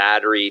want the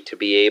battery to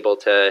be able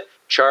to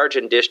charge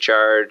and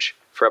discharge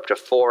for up to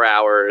 4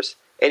 hours,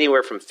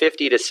 anywhere from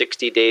 50 to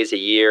 60 days a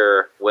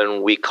year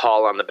when we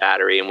call on the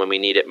battery and when we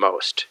need it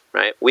most,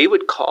 right? We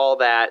would call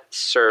that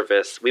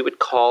service, we would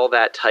call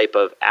that type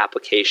of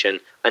application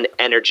an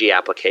energy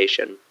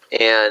application.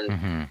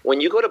 And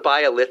when you go to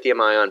buy a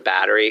lithium-ion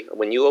battery,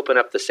 when you open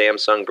up the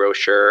Samsung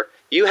brochure,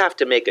 you have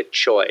to make a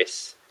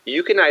choice.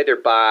 You can either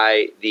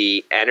buy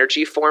the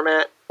energy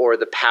format or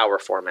the power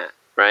format,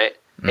 right?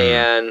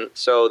 And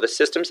so the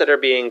systems that are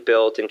being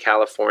built in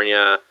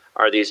California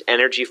are these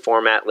energy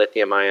format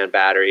lithium-ion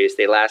batteries.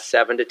 They last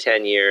 7 to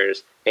 10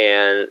 years,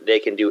 and they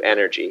can do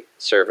energy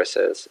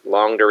services,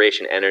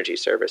 long-duration energy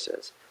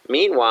services.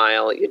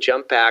 Meanwhile, you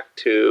jump back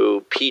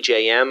to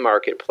PJM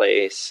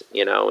marketplace,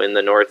 in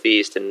the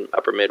Northeast and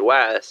Upper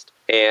Midwest,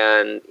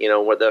 and,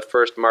 one of the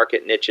first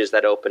market niches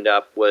that opened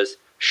up was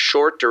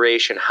short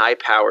duration, high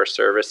power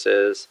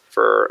services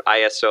for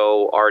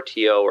ISO,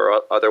 RTO,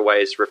 or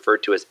otherwise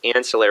referred to as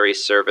ancillary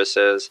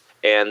services.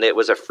 And it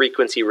was a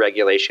frequency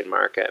regulation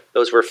market.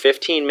 Those were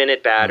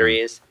 15-minute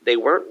batteries. They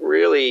weren't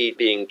really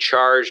being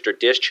charged or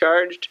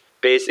discharged.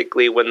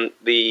 Basically, when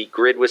the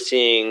grid was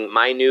seeing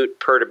minute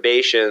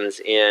perturbations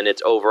in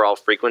its overall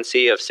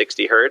frequency of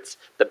 60 hertz,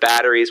 the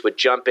batteries would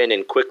jump in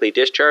and quickly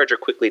discharge or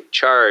quickly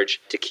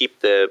charge to keep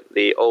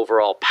the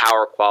overall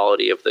power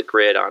quality of the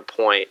grid on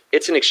point.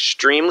 It's an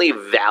extremely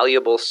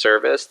valuable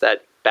service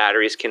that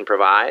batteries can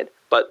provide,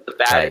 but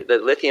the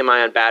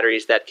lithium-ion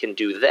batteries that can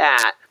do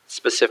that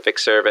specific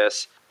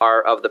service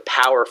are of the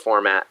power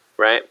format,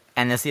 right?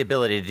 And it's the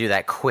ability to do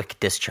that quick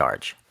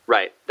discharge.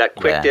 Right, that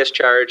quick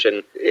discharge,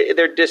 and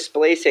they're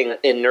displacing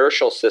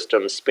inertial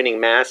systems, spinning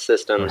mass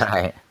systems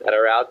that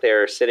are out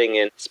there sitting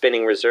in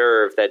spinning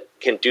reserve that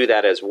can do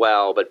that as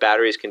well, but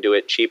batteries can do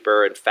it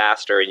cheaper and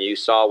faster, and you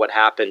saw what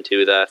happened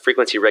to the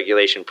frequency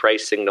regulation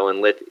price signal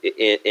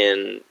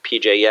in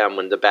PJM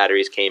when the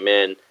batteries came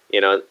in.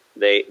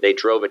 They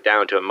drove it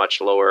down to a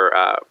much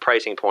lower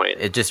pricing point.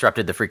 It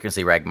disrupted the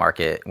frequency reg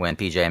market when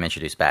PJM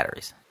introduced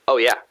batteries. Oh,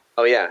 yeah.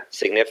 Oh yeah,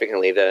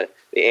 significantly. The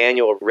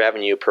annual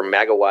revenue per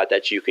megawatt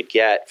that you could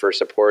get for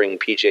supporting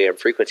PJM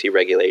frequency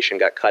regulation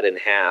got cut in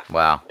half.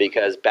 Wow.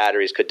 Because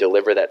batteries could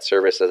deliver that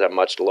service at a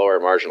much lower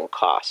marginal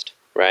cost.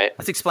 Right.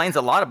 This explains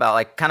a lot about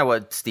like kind of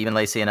what Stephen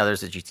Lacey and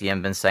others at GTM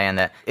have been saying,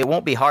 that it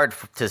won't be hard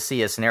to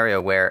see a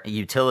scenario where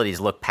utilities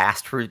look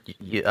past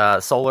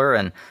solar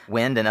and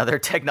wind and other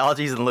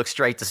technologies and look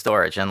straight to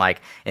storage and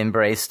like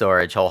embrace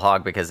storage whole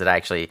hog, because it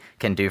actually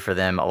can do for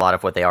them a lot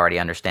of what they already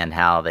understand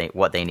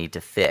what they need to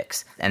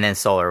fix. And then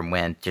solar and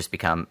wind just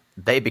become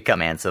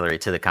ancillary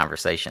to the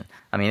conversation.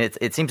 I mean,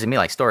 it seems to me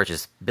like storage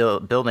is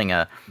building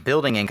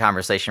in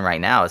conversation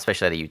right now,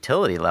 especially at a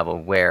utility level,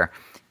 where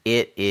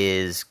it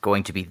is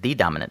going to be the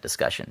dominant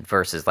discussion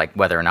versus like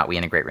whether or not we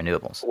integrate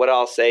renewables. What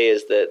I'll say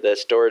is that the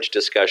storage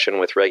discussion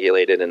with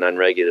regulated and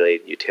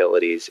unregulated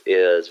utilities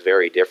is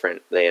very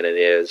different than it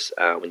is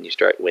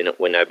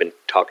when I've been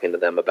talking to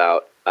them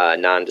about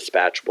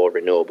non-dispatchable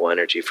renewable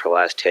energy for the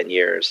last 10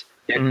 years.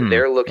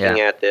 They're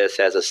looking at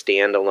this as a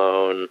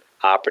standalone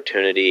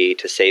opportunity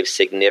to save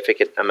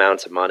significant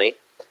amounts of money,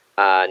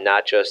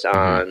 not just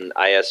on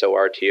ISO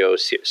RTO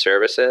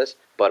services,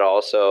 but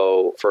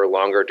also for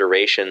longer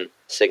duration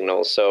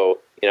signals. So,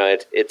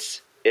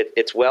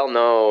 it's well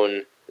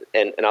known,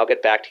 and I'll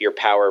get back to your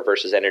power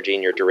versus energy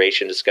and your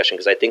duration discussion,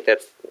 because I think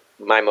that's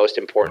my most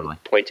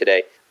important point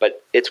today.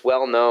 But it's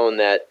well known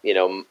that,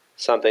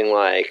 something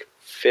like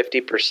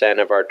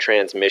 50% of our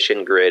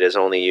transmission grid is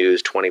only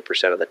used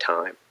 20% of the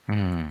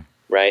time,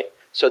 right?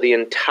 So the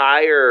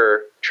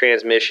entire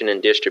transmission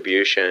and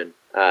distribution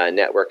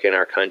network in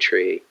our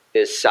country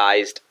is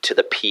sized to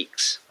the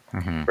peaks,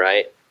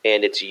 right?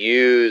 And it's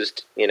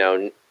used,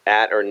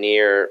 at or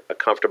near a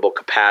comfortable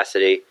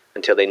capacity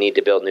until they need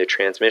to build new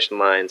transmission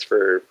lines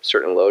for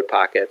certain load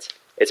pockets.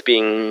 It's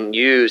being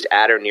used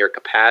at or near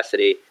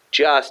capacity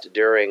just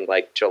during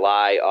like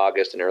July,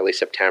 August, and early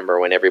September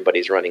when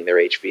everybody's running their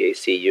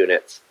HVAC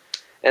units.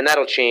 And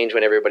that'll change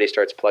when everybody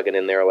starts plugging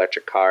in their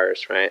electric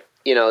cars, right?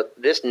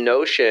 This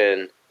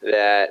notion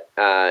that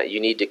you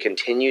need to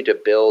continue to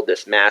build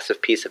this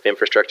massive piece of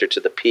infrastructure to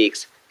the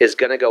peaks is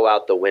going to go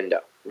out the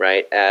window,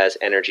 right? As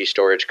energy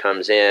storage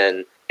comes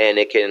in and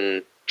it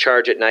can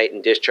charge at night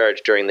and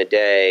discharge during the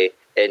day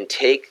and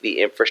take the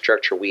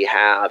infrastructure we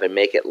have and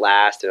make it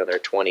last another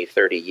 20,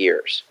 30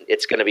 years.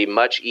 It's going to be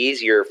much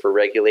easier for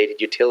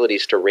regulated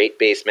utilities to rate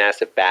base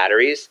massive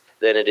batteries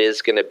than it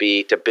is going to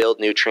be to build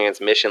new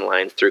transmission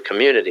lines through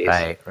communities.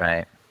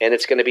 Right. And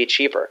it's going to be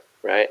cheaper,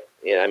 right?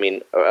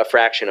 A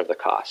fraction of the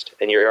cost.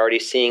 And you're already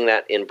seeing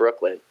that in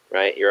Brooklyn,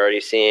 right? You're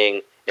already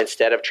seeing,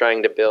 instead of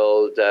trying to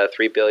build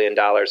 $3 billion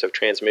of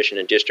transmission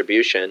and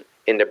distribution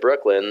into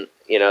Brooklyn,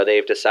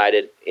 they've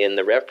decided in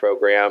the REV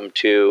program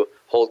to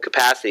hold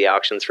capacity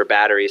auctions for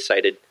batteries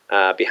sited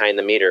behind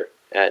the meter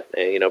at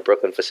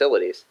Brooklyn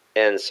facilities.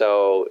 And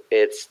so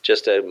it's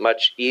just a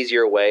much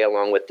easier way,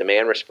 along with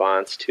demand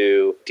response,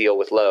 to deal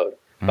with load.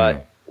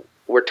 But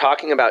we're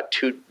talking about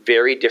two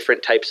very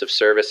different types of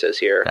services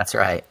here. That's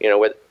right.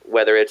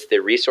 Whether it's the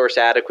resource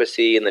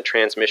adequacy and the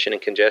transmission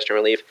and congestion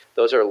relief,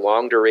 those are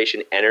long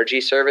duration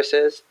energy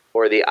services,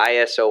 or the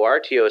ISO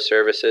RTO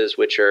services,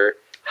 which are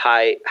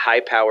high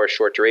power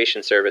short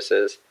duration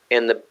services.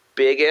 And the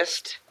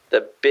biggest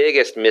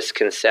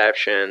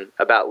misconception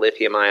about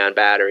lithium ion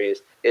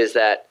batteries is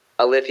that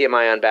a lithium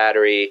ion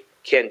battery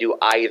can do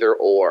either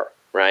or,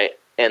 right?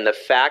 And the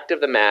fact of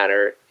the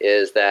matter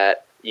is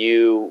that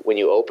when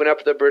you open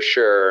up the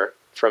brochure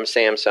from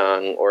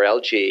Samsung or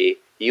LG,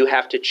 you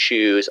have to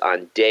choose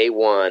on day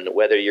one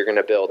whether you're going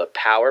to build a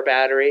power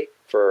battery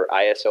for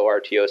ISO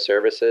RTO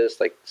services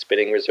like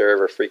spinning reserve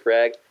or freak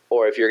reg,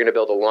 or if you're going to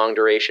build a long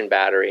duration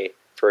battery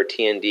for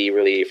T&D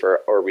relief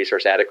or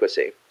resource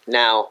adequacy.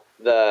 Now,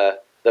 the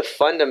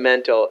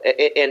fundamental,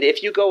 and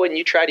if you go and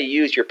you try to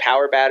use your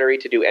power battery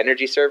to do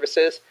energy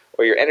services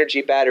or your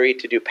energy battery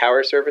to do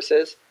power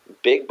services,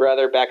 Big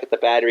Brother back at the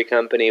battery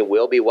company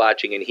will be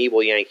watching, and he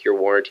will yank your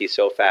warranty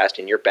so fast,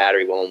 and your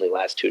battery will only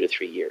last 2 to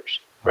 3 years.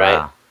 Right?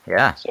 Wow.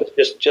 Yeah. So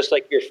it's just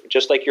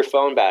like your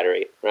phone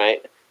battery,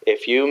 right?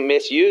 If you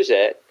misuse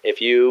it,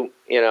 if you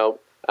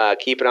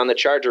keep it on the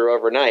charger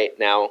overnight,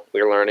 now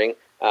we're learning,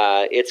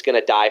 it's going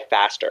to die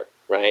faster,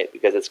 right?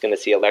 Because it's going to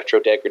see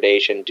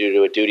electrodegradation due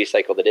to a duty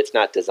cycle that it's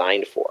not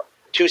designed for.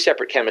 Two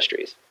separate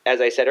chemistries.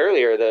 As I said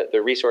earlier,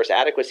 the resource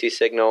adequacy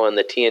signal and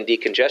the T&D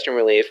congestion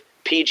relief,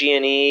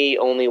 PG&E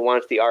only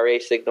wants the RA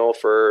signal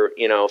for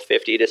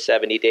 50 to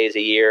 70 days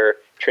a year.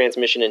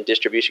 Transmission and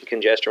distribution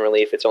congestion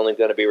relief, it's only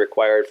going to be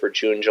required for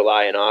June,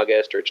 July, and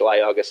August, or July,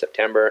 August,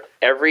 September.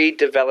 Every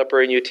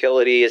developer and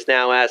utility is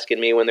now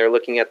asking me, when they're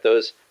looking at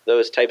those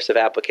types of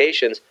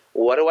applications,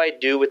 what do I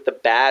do with the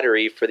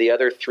battery for the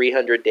other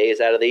 300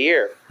 days out of the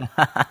year?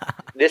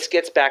 This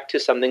gets back to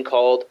something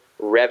called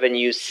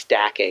revenue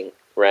stacking,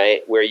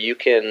 right? Where you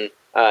can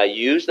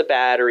use the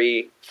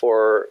battery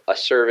for a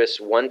service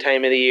one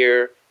time of the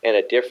year and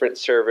a different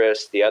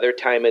service the other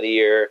time of the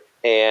year,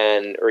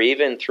 or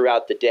even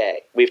throughout the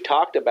day. We've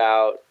talked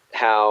about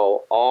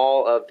how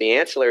all of the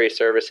ancillary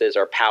services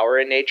are power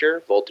in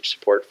nature, voltage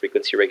support,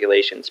 frequency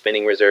regulation,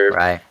 spinning reserve,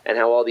 right, and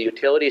how all the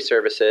utility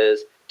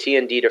services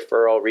T&D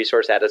deferral,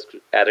 resource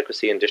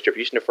adequacy, and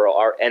distribution deferral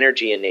are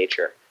energy in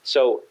nature.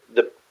 So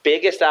the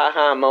biggest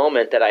aha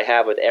moment that I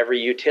have with every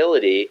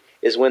utility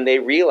is when they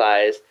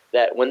realize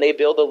that when they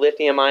build a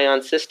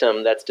lithium-ion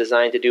system that's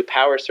designed to do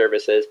power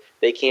services,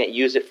 they can't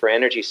use it for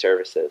energy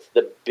services.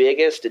 The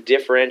biggest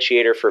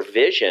differentiator for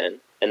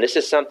Vision, and this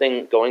is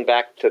something going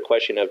back to the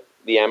question of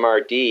the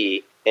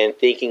MRD and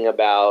thinking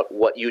about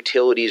what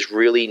utilities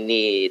really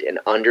need and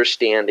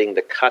understanding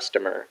the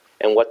customer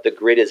and what the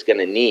grid is going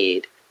to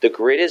need. The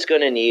grid is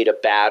going to need a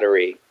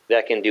battery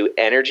that can do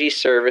energy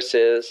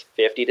services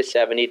 50 to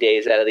 70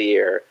 days out of the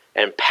year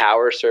and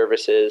power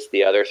services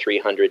the other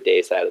 300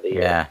 days out of the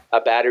year. Yeah.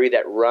 A battery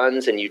that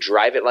runs and you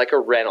drive it like a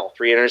rental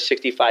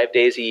 365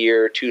 days a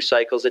year, 2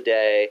 cycles a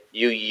day.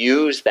 You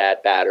use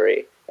that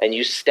battery and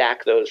you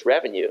stack those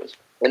revenues.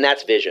 And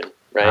that's Vision,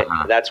 right?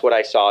 That's what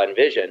I saw in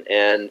Vision.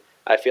 And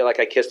I feel like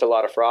I kissed a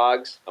lot of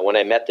frogs. When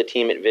I met the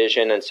team at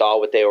Vision and saw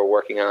what they were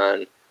working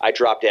on, I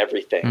dropped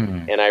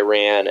everything and I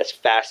ran as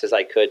fast as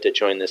I could to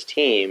join this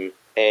team.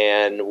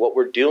 And what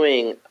we're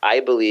doing,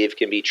 I believe,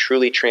 can be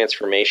truly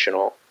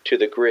transformational to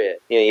the grid.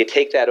 You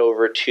take that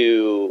over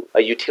to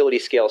a utility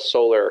scale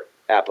solar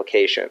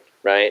application,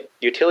 right?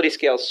 Utility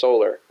scale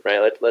solar,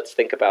 right? Let's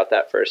think about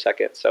that for a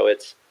second. So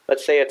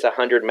let's say it's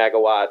 100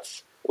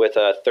 megawatts with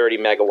a 30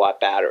 megawatt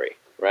battery,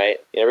 right?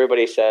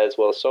 Everybody says,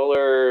 well,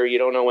 solar, you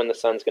don't know when the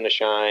sun's going to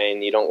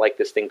shine. You don't like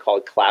this thing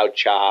called cloud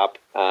chop.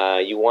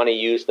 You want to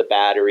use the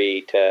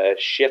battery to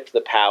shift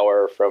the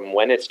power from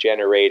when it's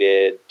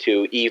generated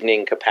to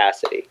evening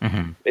capacity.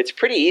 It's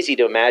pretty easy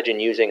to imagine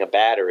using a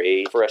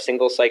battery for a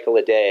single cycle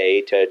a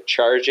day to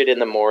charge it in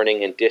the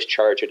morning and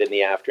discharge it in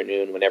the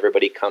afternoon when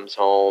everybody comes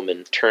home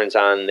and turns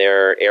on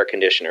their air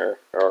conditioner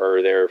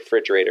or their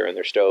refrigerator and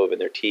their stove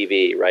and their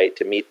TV, right,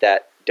 to meet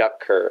that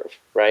duck curve,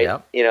 right?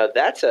 Yep.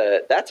 That's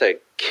a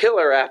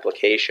killer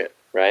application,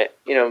 right?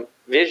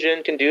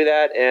 Vision can do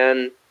that,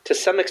 and to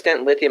some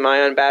extent,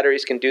 lithium-ion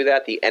batteries can do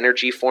that. The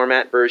energy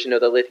format version of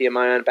the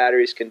lithium-ion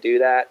batteries can do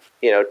that,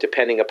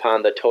 depending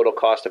upon the total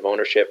cost of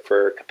ownership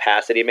for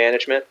capacity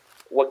management.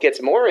 What gets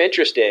more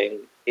interesting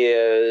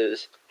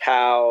is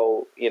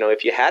how,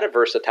 if you had a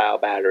versatile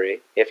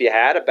battery, if you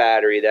had a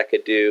battery that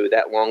could do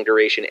that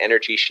long-duration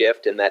energy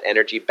shift and that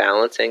energy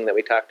balancing that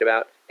we talked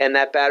about, and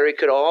that battery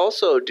could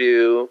also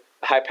do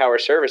high-power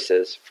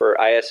services for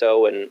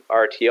ISO and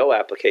RTO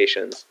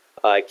applications,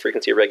 like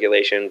frequency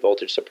regulation,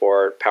 voltage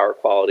support, power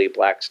quality,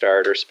 black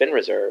start, or spin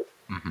reserve.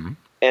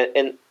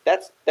 And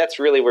that's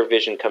really where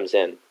Vision comes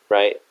in,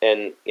 right?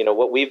 And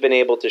what we've been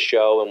able to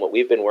show and what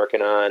we've been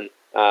working on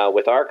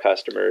with our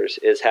customers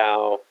is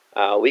how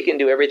we can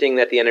do everything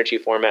that the energy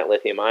format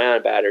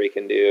lithium-ion battery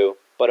can do,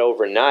 but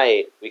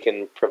overnight we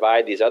can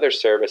provide these other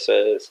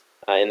services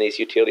in these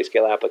utility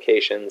scale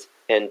applications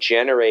and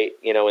generate,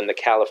 in the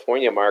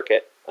California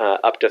market,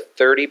 up to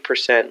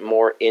 30%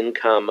 more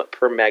income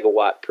per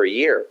megawatt per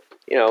year.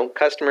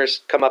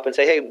 Customers come up and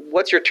say, "Hey,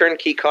 what's your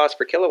turnkey cost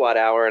per kilowatt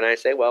hour?" And I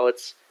say, "Well,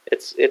 it's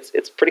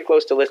pretty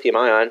close to lithium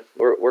ion.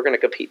 We're going to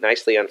compete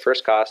nicely on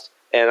first cost."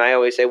 And I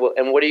always say, "Well,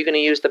 and what are you going to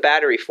use the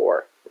battery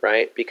for?"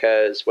 Right?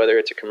 Because whether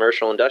it's a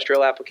commercial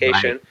industrial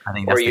application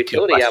or a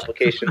utility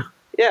application,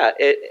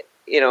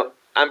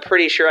 I'm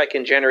pretty sure I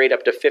can generate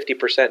up to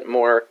 50%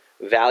 more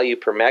value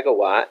per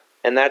megawatt.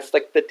 And that's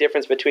like the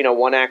difference between a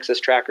one-axis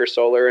tracker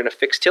solar and a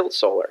fixed tilt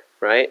solar,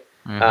 right?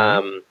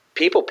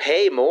 People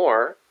pay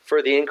more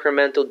for the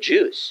incremental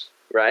juice,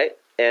 right?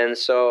 And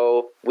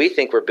so we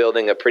think we're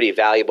building a pretty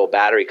valuable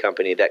battery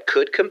company that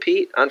could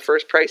compete on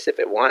first price if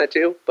it wanted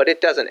to, but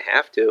it doesn't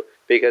have to,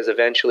 because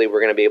eventually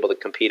we're going to be able to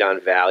compete on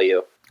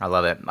value. I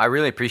love it. I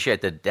really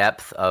appreciate the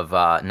depth of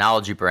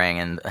knowledge you bring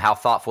and how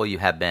thoughtful you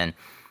have been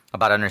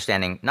about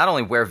understanding not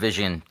only where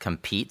Vision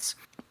competes,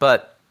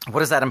 but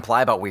what does that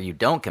imply about where you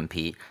don't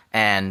compete,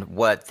 and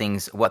what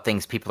things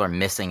people are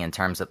missing in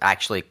terms of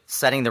actually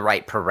setting the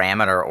right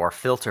parameter or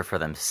filter for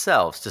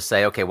themselves to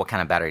say, okay, what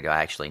kind of battery do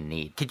I actually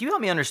need? Could you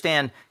help me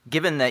understand,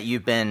 given that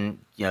you've been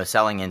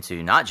selling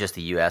into not just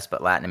the U.S.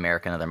 but Latin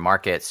America and other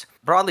markets,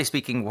 broadly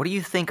speaking, what do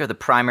you think are the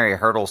primary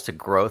hurdles to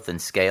growth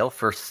and scale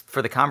for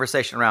the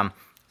conversation around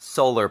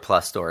solar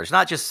plus storage?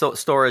 Not just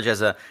storage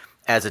as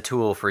a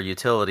tool for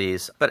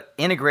utilities, but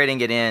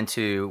integrating it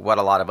into what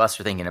a lot of us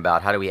are thinking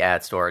about. How do we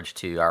add storage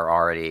to our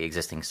already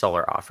existing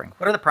solar offering?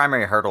 What are the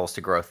primary hurdles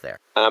to growth there?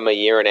 I'm a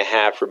year and a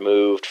half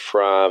removed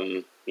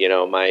from,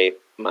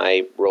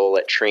 my role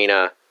at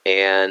Trina,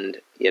 and,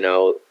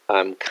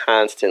 I'm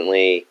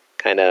constantly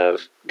kind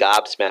of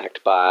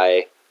gobsmacked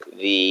by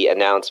the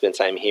announcements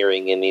I'm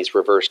hearing in these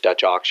reverse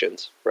Dutch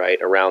auctions, right,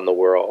 around the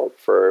world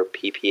for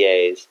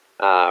PPAs.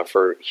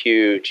 For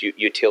huge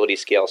utility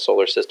scale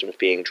solar systems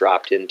being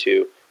dropped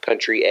into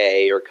country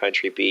A or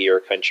country B or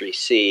country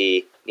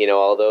C.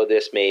 Although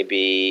this may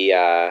be,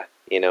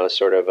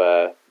 sort of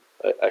a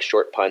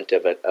short punt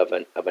of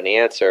an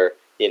answer,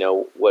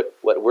 what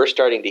we're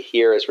starting to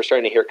hear is we're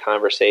starting to hear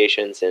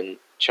conversations in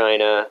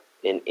China,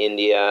 in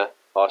India,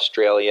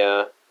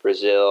 Australia,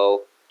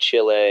 Brazil,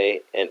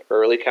 Chile, and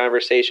early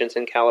conversations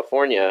in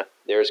California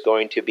there's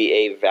going to be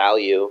a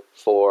value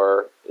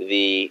for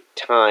the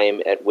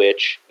time at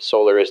which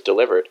solar is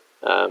delivered.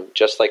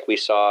 Just like we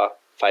saw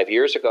 5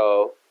 years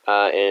ago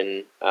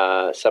in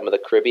some of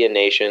the Caribbean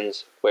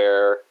nations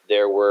where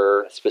there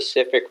were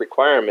specific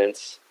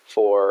requirements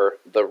for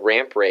the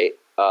ramp rate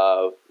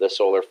of the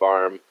solar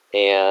farm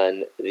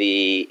and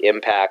the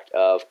impact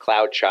of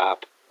cloud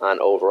chop on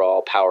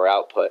overall power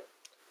output.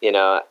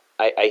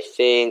 I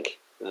think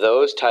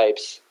those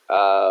types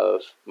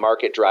of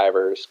market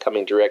drivers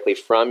coming directly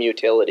from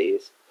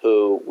utilities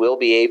who will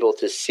be able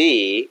to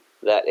see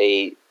that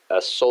a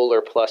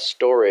solar plus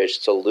storage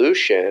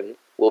solution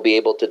will be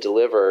able to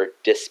deliver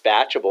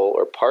dispatchable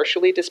or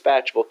partially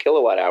dispatchable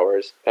kilowatt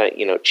hours,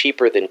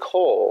 cheaper than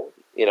coal,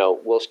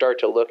 we'll start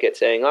to look at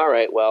saying, all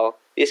right, well,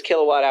 these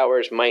kilowatt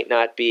hours might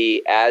not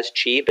be as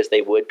cheap as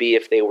they would be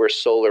if they were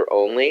solar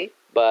only,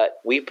 but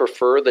we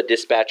prefer the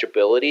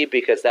dispatchability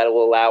because that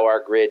will allow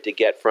our grid to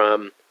get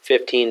from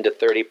 15 to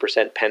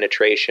 30%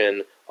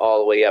 penetration all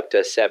the way up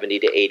to 70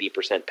 to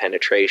 80%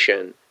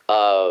 penetration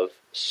of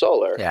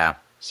solar. Yeah.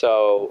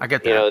 So, I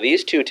get that.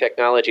 These two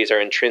technologies are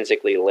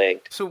intrinsically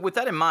linked. So with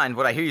that in mind,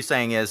 what I hear you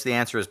saying is the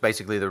answer is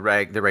basically the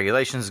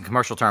regulations and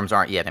commercial terms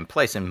aren't yet in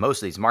place in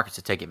most of these markets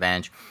to take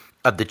advantage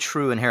of the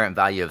true inherent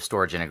value of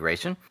storage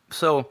integration.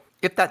 So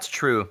if that's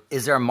true,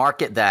 is there a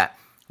market that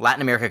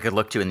Latin America could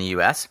look to in the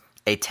U.S.,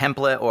 a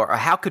template, or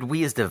how could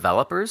we as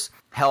developers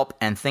help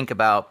and think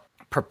about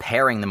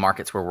preparing the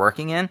markets we're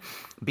working in,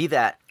 be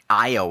that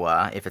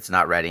Iowa, if it's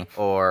not ready,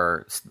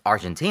 or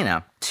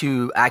Argentina,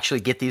 to actually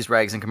get these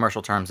regs and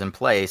commercial terms in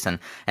place and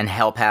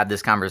help have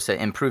this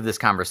improve this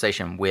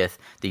conversation with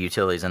the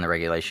utilities and the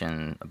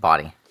regulation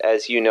body?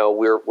 As you know,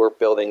 we're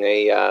building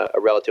a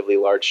relatively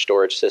large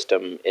storage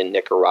system in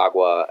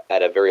Nicaragua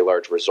at a very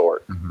large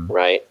resort,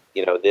 right?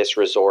 This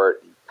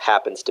resort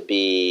happens to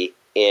be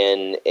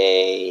in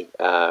a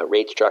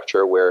rate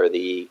structure where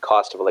the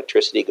cost of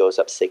electricity goes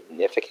up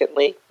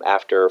significantly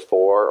after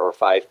 4 or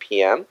 5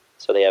 p.m.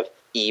 So they have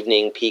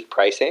evening peak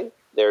pricing.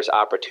 There's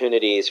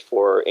opportunities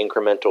for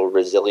incremental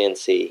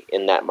resiliency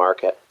in that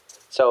market.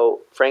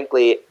 So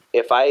frankly,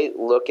 if I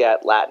look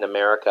at Latin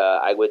America,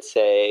 I would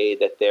say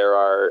that there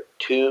are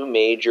 2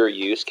 major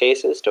use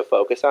cases to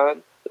focus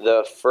on.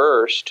 The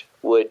first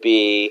would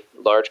be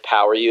large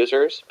power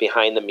users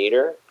behind the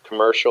meter,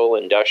 commercial,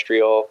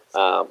 industrial,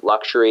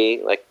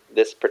 luxury, like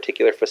this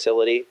particular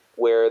facility,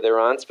 where they're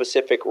on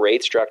specific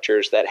rate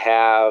structures that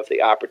have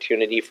the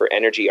opportunity for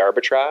energy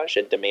arbitrage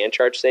and demand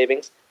charge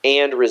savings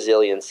and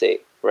resiliency,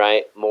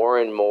 right? More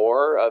and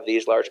more of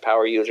these large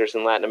power users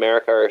in Latin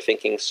America are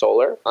thinking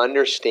solar,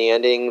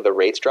 understanding the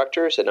rate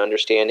structures and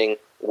understanding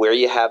where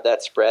you have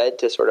that spread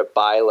to sort of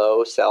buy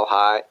low, sell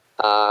high,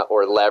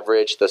 or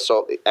leverage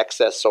the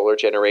excess solar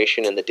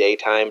generation in the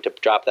daytime to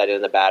drop that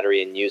in the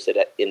battery and use it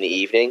in the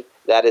evening.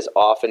 That is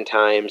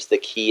oftentimes the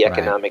key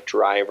economic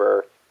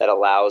driver that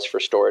allows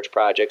for storage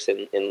projects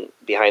in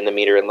behind the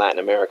meter in Latin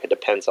America to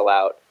pencil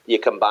out. You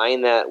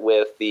combine that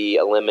with the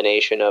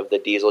elimination of the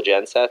diesel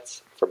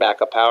gensets for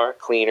backup power,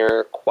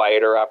 cleaner,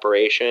 quieter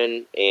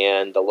operation,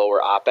 and the lower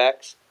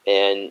OPEX,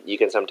 and you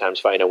can sometimes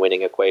find a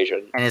winning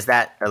equation. And is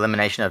that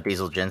elimination of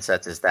diesel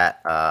gensets, is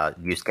that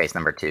use case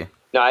number 2?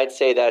 No, I'd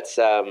say that's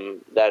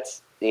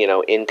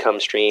income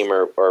stream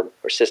or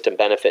system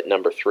benefit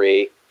number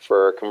 3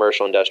 for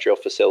commercial industrial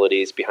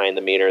facilities behind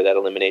the meter, that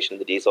elimination of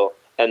the diesel.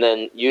 And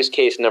then use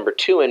case number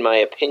 2, in my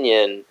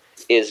opinion,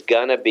 is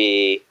going to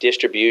be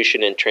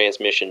distribution and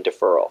transmission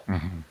deferral,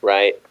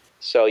 right?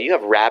 So you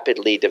have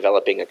rapidly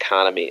developing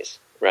economies,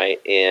 right,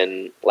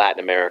 in Latin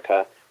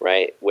America,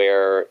 right,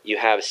 where you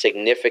have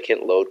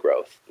significant load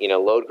growth.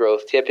 Load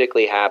growth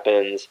typically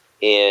happens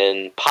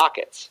in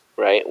pockets,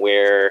 right,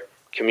 where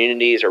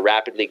communities are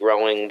rapidly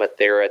growing, but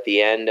they're at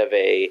the end of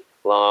a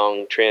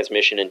long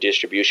transmission and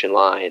distribution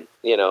line.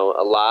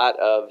 A lot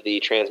of the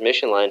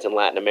transmission lines in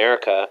Latin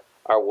America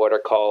are what are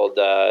called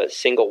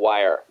single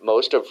wire.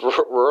 Most of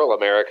rural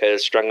America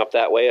is strung up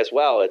that way as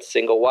well. It's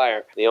single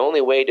wire. The only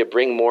way to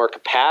bring more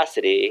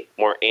capacity,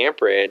 more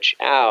amperage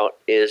out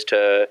is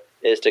to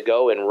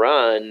go and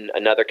run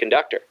another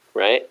conductor,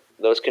 right?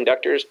 Those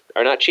conductors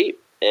are not cheap,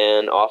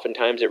 and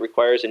oftentimes it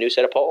requires a new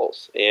set of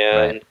poles.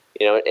 And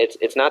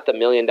it's not the $1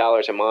 million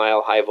a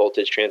mile high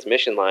voltage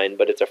transmission line,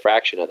 but it's a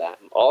fraction of that.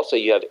 Also,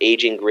 you have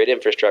aging grid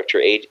infrastructure,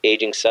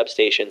 aging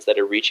substations that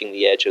are reaching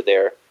the edge of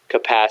their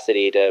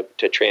capacity to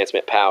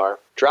transmit power.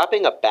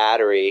 Dropping a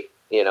battery,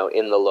 in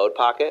the load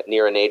pocket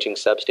near an aging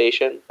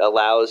substation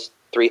allows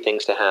 3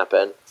 things to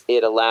happen.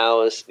 It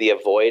allows the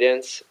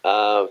avoidance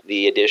of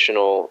the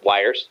additional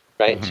wires,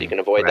 right? So you can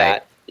avoid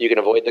that. You can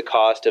avoid the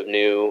cost of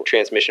new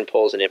transmission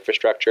poles and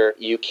infrastructure.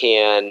 You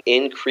can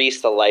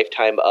increase the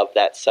lifetime of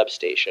that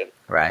substation.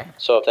 Right.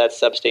 So if that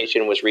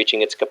substation was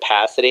reaching its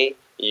capacity,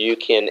 you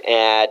can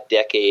add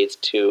decades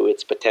to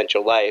its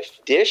potential life.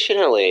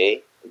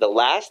 Additionally, the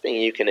last thing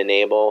you can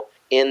enable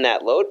in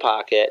that load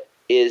pocket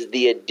is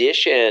the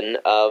addition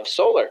of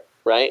solar,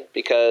 right?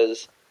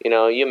 Because,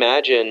 you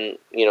imagine,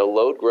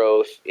 load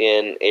growth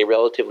in a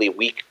relatively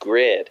weak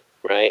grid,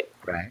 right?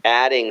 Right.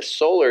 Adding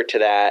solar to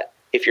that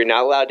if you're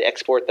not allowed to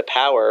export the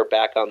power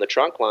back on the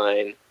trunk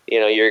line,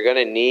 you're going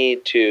to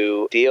need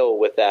to deal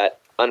with that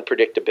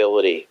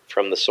unpredictability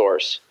from the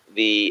source.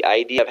 The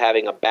idea of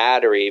having a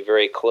battery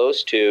very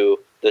close to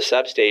the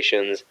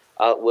substations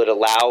would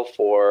allow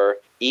for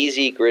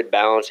easy grid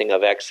balancing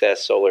of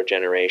excess solar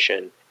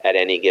generation at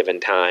any given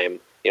time.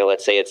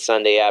 Let's say it's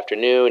Sunday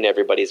afternoon,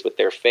 everybody's with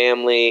their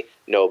family,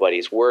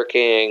 nobody's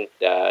working,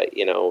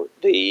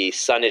 the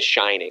sun is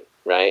shining,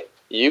 right?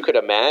 You could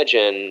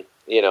imagine,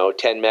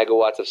 10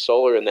 megawatts of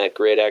solar in that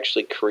grid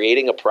actually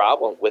creating a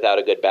problem without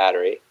a good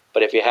battery.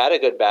 But if you had a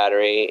good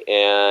battery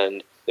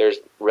and there's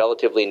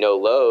relatively no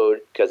load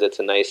because it's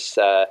a nice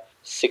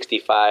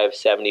 65,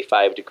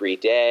 75 degree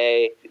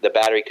day, the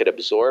battery could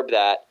absorb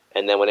that.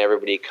 And then when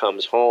everybody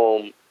comes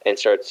home and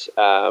starts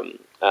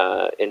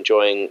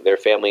enjoying their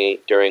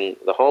family during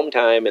the home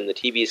time and the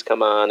TVs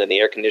come on and the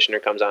air conditioner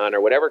comes on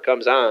or whatever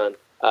comes on,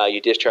 you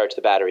discharge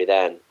the battery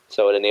then.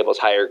 So it enables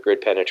higher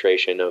grid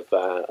penetration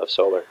of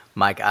solar.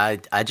 Mike,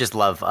 I just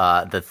love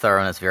the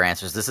thoroughness of your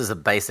answers. This is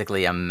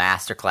basically a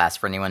masterclass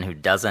for anyone who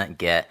doesn't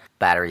get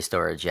battery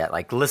storage yet.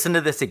 Like, listen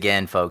to this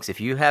again, folks.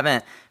 If you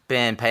haven't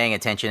been paying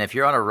attention, if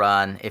you're on a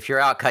run, if you're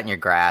out cutting your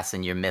grass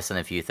and you're missing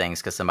a few things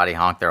because somebody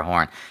honked their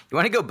horn, you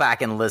want to go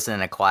back and listen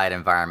in a quiet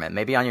environment,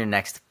 maybe on your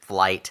next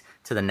flight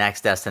to the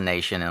next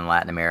destination in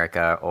Latin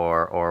America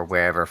or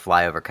wherever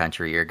flyover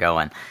country you're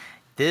going.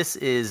 This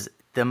is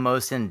the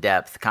most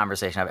in-depth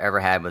conversation I've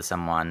ever had with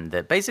someone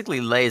that basically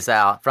lays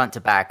out front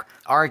to back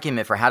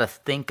argument for how to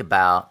think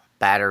about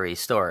battery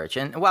storage.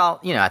 And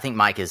while, I think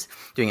Mike is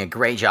doing a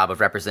great job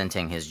of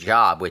representing his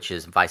job, which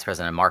is Vice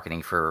President of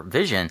Marketing for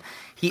Vision,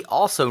 he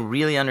also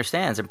really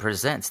understands and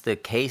presents the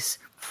case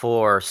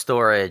for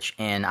storage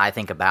in, I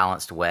think, a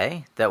balanced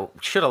way that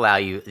should allow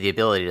you the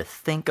ability to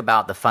think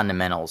about the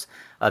fundamentals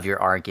of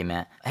your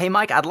argument. Hey,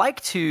 Mike, I'd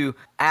like to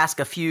ask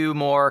a few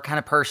more kind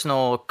of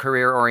personal,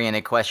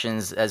 career-oriented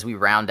questions as we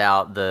round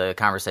out the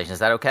conversation. Is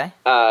that okay?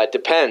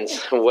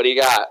 Depends. What do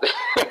you got?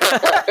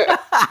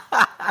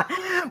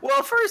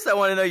 Well, first, I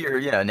want to know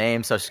your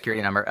name, social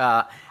security number.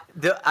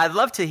 I'd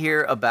love to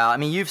hear about,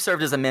 you've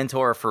served as a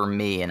mentor for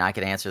me, and I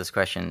could answer this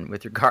question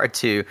with regard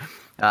to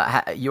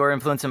your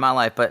influence in my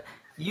life, but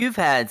you've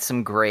had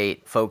some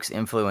great folks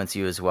influence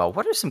you as well.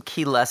 What are some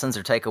key lessons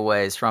or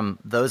takeaways from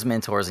those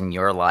mentors in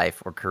your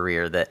life or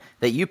career that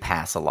you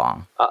pass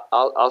along?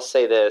 I'll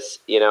say this,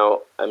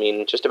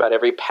 just about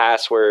every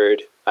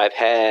password I've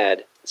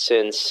had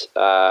since,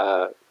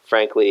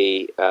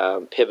 frankly,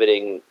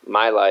 pivoting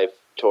my life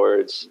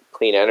towards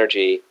clean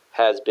energy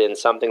has been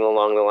something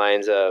along the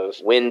lines of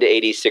wind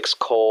 86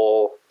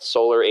 coal,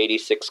 solar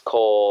 86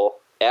 coal,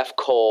 F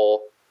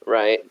coal,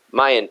 right?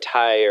 My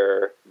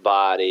entire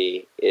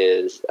body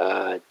is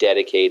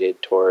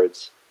dedicated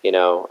towards,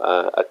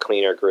 a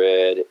cleaner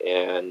grid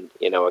and,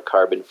 a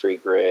carbon-free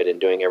grid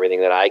and doing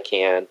everything that I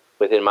can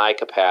within my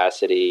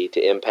capacity to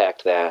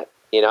impact that.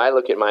 I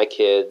look at my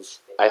kids,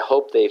 I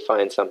hope they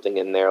find something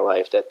in their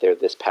life that they're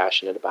this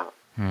passionate about,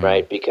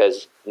 right?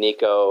 Because,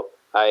 Nico,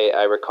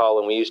 I recall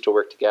when we used to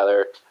work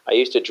together, I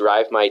used to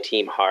drive my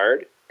team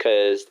hard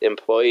because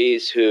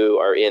employees who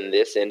are in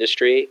this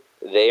industry,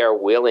 they are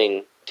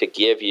willing to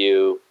give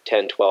you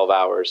 10, 12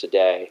 hours a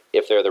day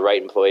if they're the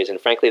right employees. And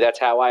frankly, that's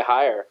how I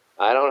hire.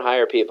 I don't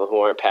hire people who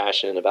aren't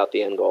passionate about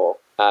the end goal.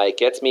 It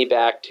gets me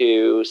back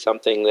to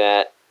something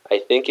that I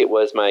think it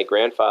was my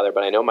grandfather,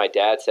 but I know my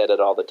dad said it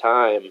all the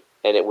time,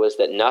 and it was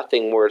that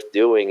nothing worth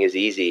doing is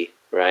easy,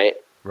 right?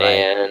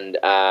 And,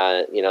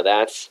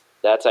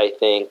 that's I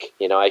think,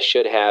 I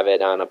should have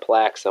it on a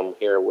plaque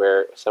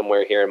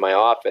somewhere here in my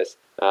office,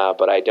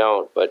 but I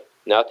don't. But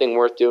nothing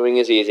worth doing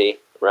is easy.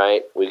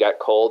 Right? We got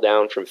coal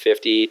down from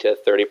 50 to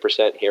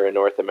 30% here in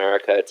North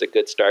America. It's a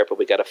good start, but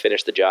we got to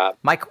finish the job.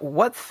 Mike,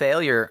 what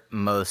failure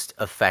most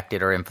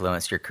affected or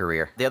influenced your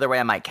career? The other way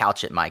I might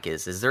couch it, Mike,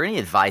 is there any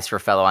advice for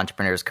fellow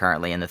entrepreneurs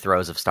currently in the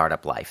throes of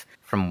startup life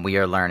from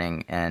your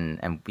learning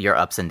and your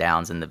ups and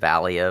downs in the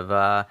valley of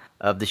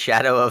the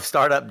shadow of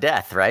startup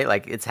death, right?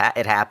 Like it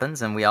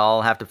happens and we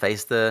all have to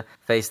face the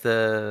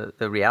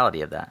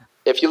reality of that.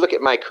 If you look at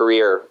my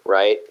career,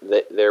 right,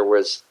 there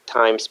was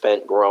time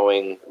spent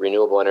growing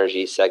renewable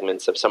energy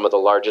segments of some of the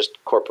largest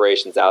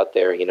corporations out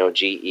there,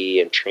 GE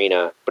and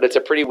Trina. But it's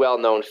a pretty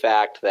well-known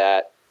fact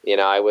that,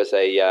 I was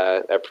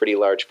a pretty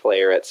large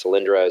player at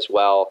Solyndra as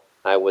well.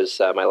 I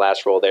was my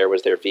last role there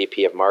was their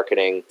VP of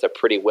marketing. It's a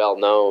pretty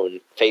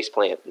well-known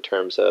faceplant in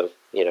terms of,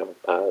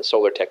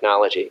 solar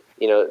technology.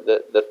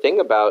 The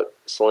thing about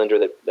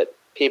Solyndra that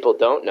people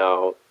don't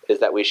know is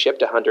that we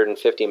shipped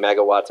 150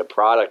 megawatts of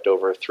product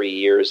over 3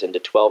 years into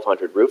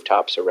 1,200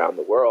 rooftops around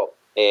the world.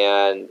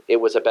 And it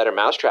was a better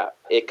mousetrap.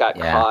 It got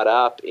caught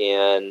up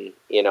in,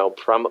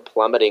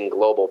 plummeting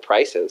global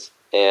prices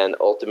and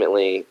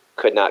ultimately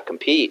could not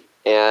compete.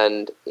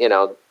 And,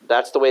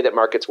 that's the way that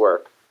markets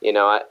work.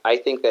 I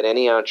think that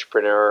any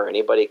entrepreneur,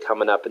 anybody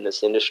coming up in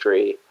this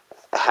industry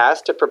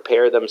has to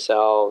prepare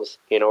themselves,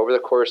 over the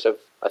course of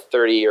a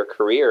 30-year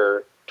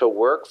career to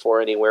work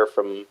for anywhere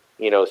from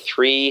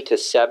 3 to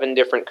 7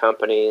 different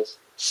companies,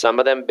 some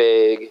of them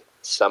big,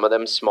 some of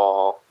them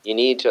small. You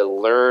need to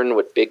learn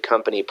what big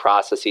company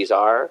processes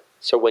are.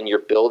 So when you're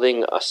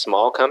building a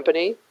small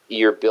company,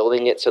 you're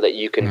building it so that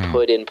you can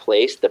put in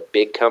place the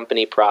big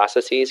company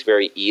processes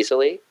very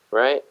easily,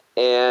 right?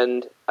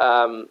 And,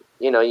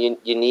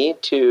 you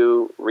need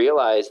to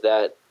realize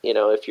that,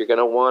 if you're going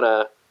to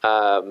want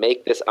to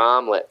make this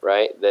omelet,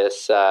 right,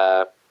 this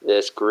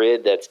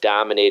grid that's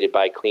dominated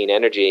by clean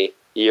energy,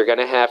 you're going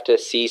to have to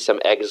see some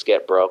eggs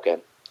get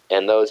broken.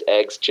 And those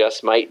eggs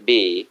just might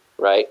be,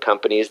 right,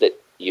 companies that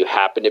you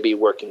happen to be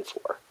working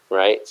for,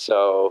 right?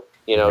 So,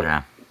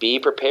 be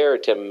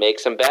prepared to make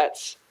some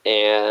bets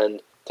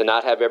and to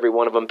not have every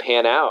one of them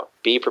pan out.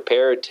 Be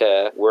prepared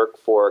to work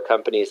for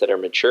companies that are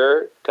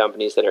mature,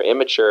 companies that are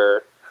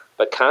immature,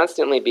 but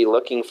constantly be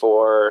looking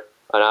for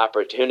an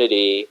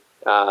opportunity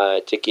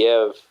to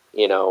give,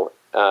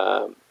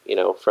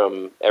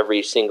 from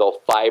every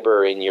single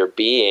fiber in your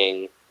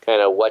being,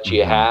 kind of what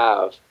you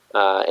have,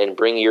 and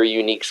bring your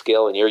unique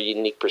skill and your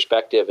unique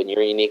perspective and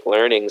your unique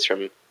learnings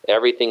from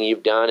everything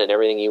you've done and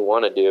everything you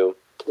want to do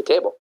to the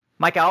table.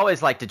 Mike, I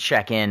always like to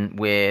check in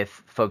with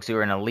folks who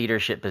are in a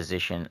leadership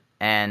position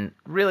and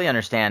really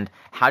understand,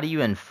 how do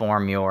you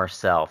inform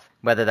yourself,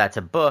 whether that's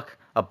a book,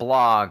 a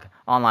blog,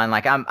 online.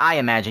 Like I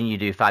imagine you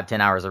do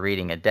 5-10 hours of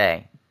reading a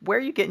day. Where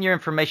are you getting your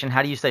information?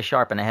 How do you stay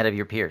sharp and ahead of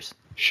your peers?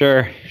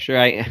 Sure.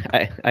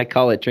 I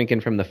call it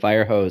drinking from the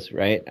fire hose,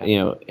 right?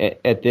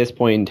 At this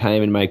point in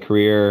time in my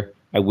career,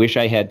 I wish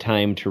I had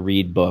time to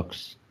read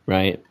books,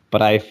 right?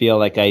 But I feel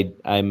like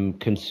I'm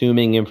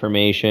consuming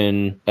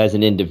information as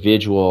an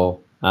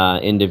individual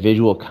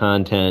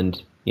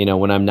content,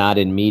 when I'm not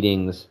in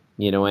meetings,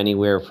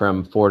 anywhere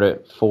from 4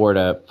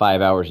 to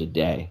 5 hours a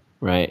day,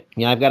 right?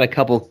 I've got a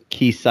couple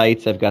key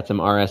sites. I've got some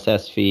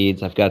RSS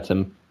feeds. I've got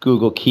some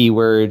Google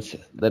keywords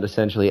that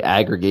essentially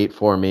aggregate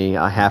for me.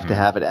 I have to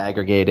have it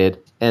aggregated.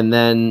 And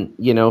then,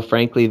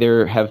 frankly,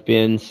 there have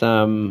been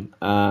some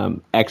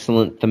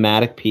excellent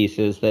thematic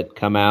pieces that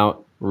come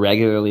out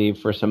regularly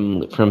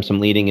from some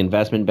leading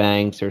investment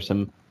banks or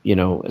some,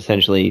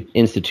 essentially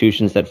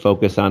institutions that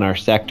focus on our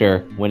sector.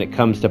 When it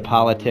comes to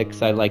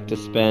politics, I like to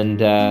spend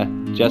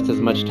just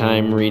as much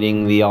time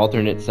reading the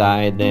alternate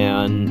side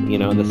than,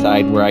 the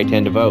side where I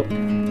tend to vote.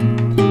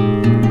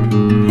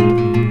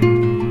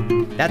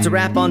 That's a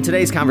wrap on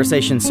today's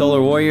conversation, Solar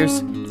Warriors,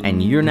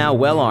 and you're now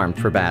well armed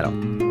for battle.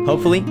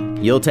 Hopefully,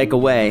 you'll take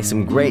away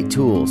some great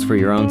tools for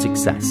your own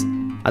success.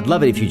 I'd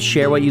love it if you'd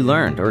share what you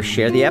learned or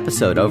share the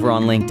episode over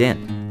on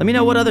LinkedIn. Let me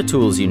know what other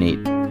tools you need.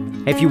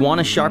 If you want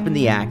to sharpen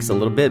the axe a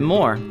little bit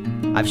more,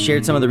 I've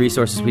shared some of the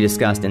resources we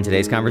discussed in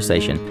today's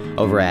conversation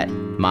over at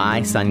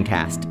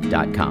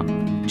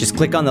mysuncast.com. Just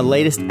click on the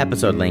latest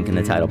episode link in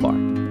the title bar.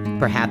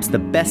 Perhaps the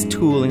best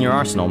tool in your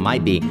arsenal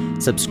might be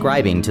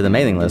subscribing to the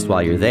mailing list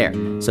while you're there,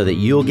 so that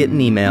you'll get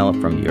an email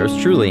from yours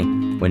truly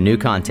when new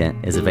content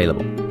is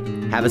available.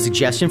 Have a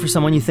suggestion for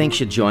someone you think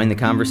should join the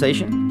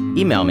conversation?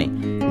 Email me,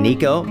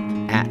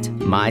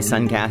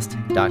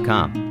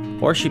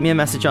 nico@mysuncast.com, or shoot me a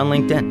message on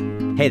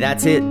LinkedIn. Hey,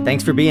 that's it.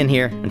 Thanks for being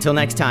here. Until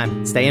next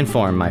time, stay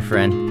informed, my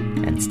friend,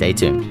 and stay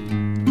tuned.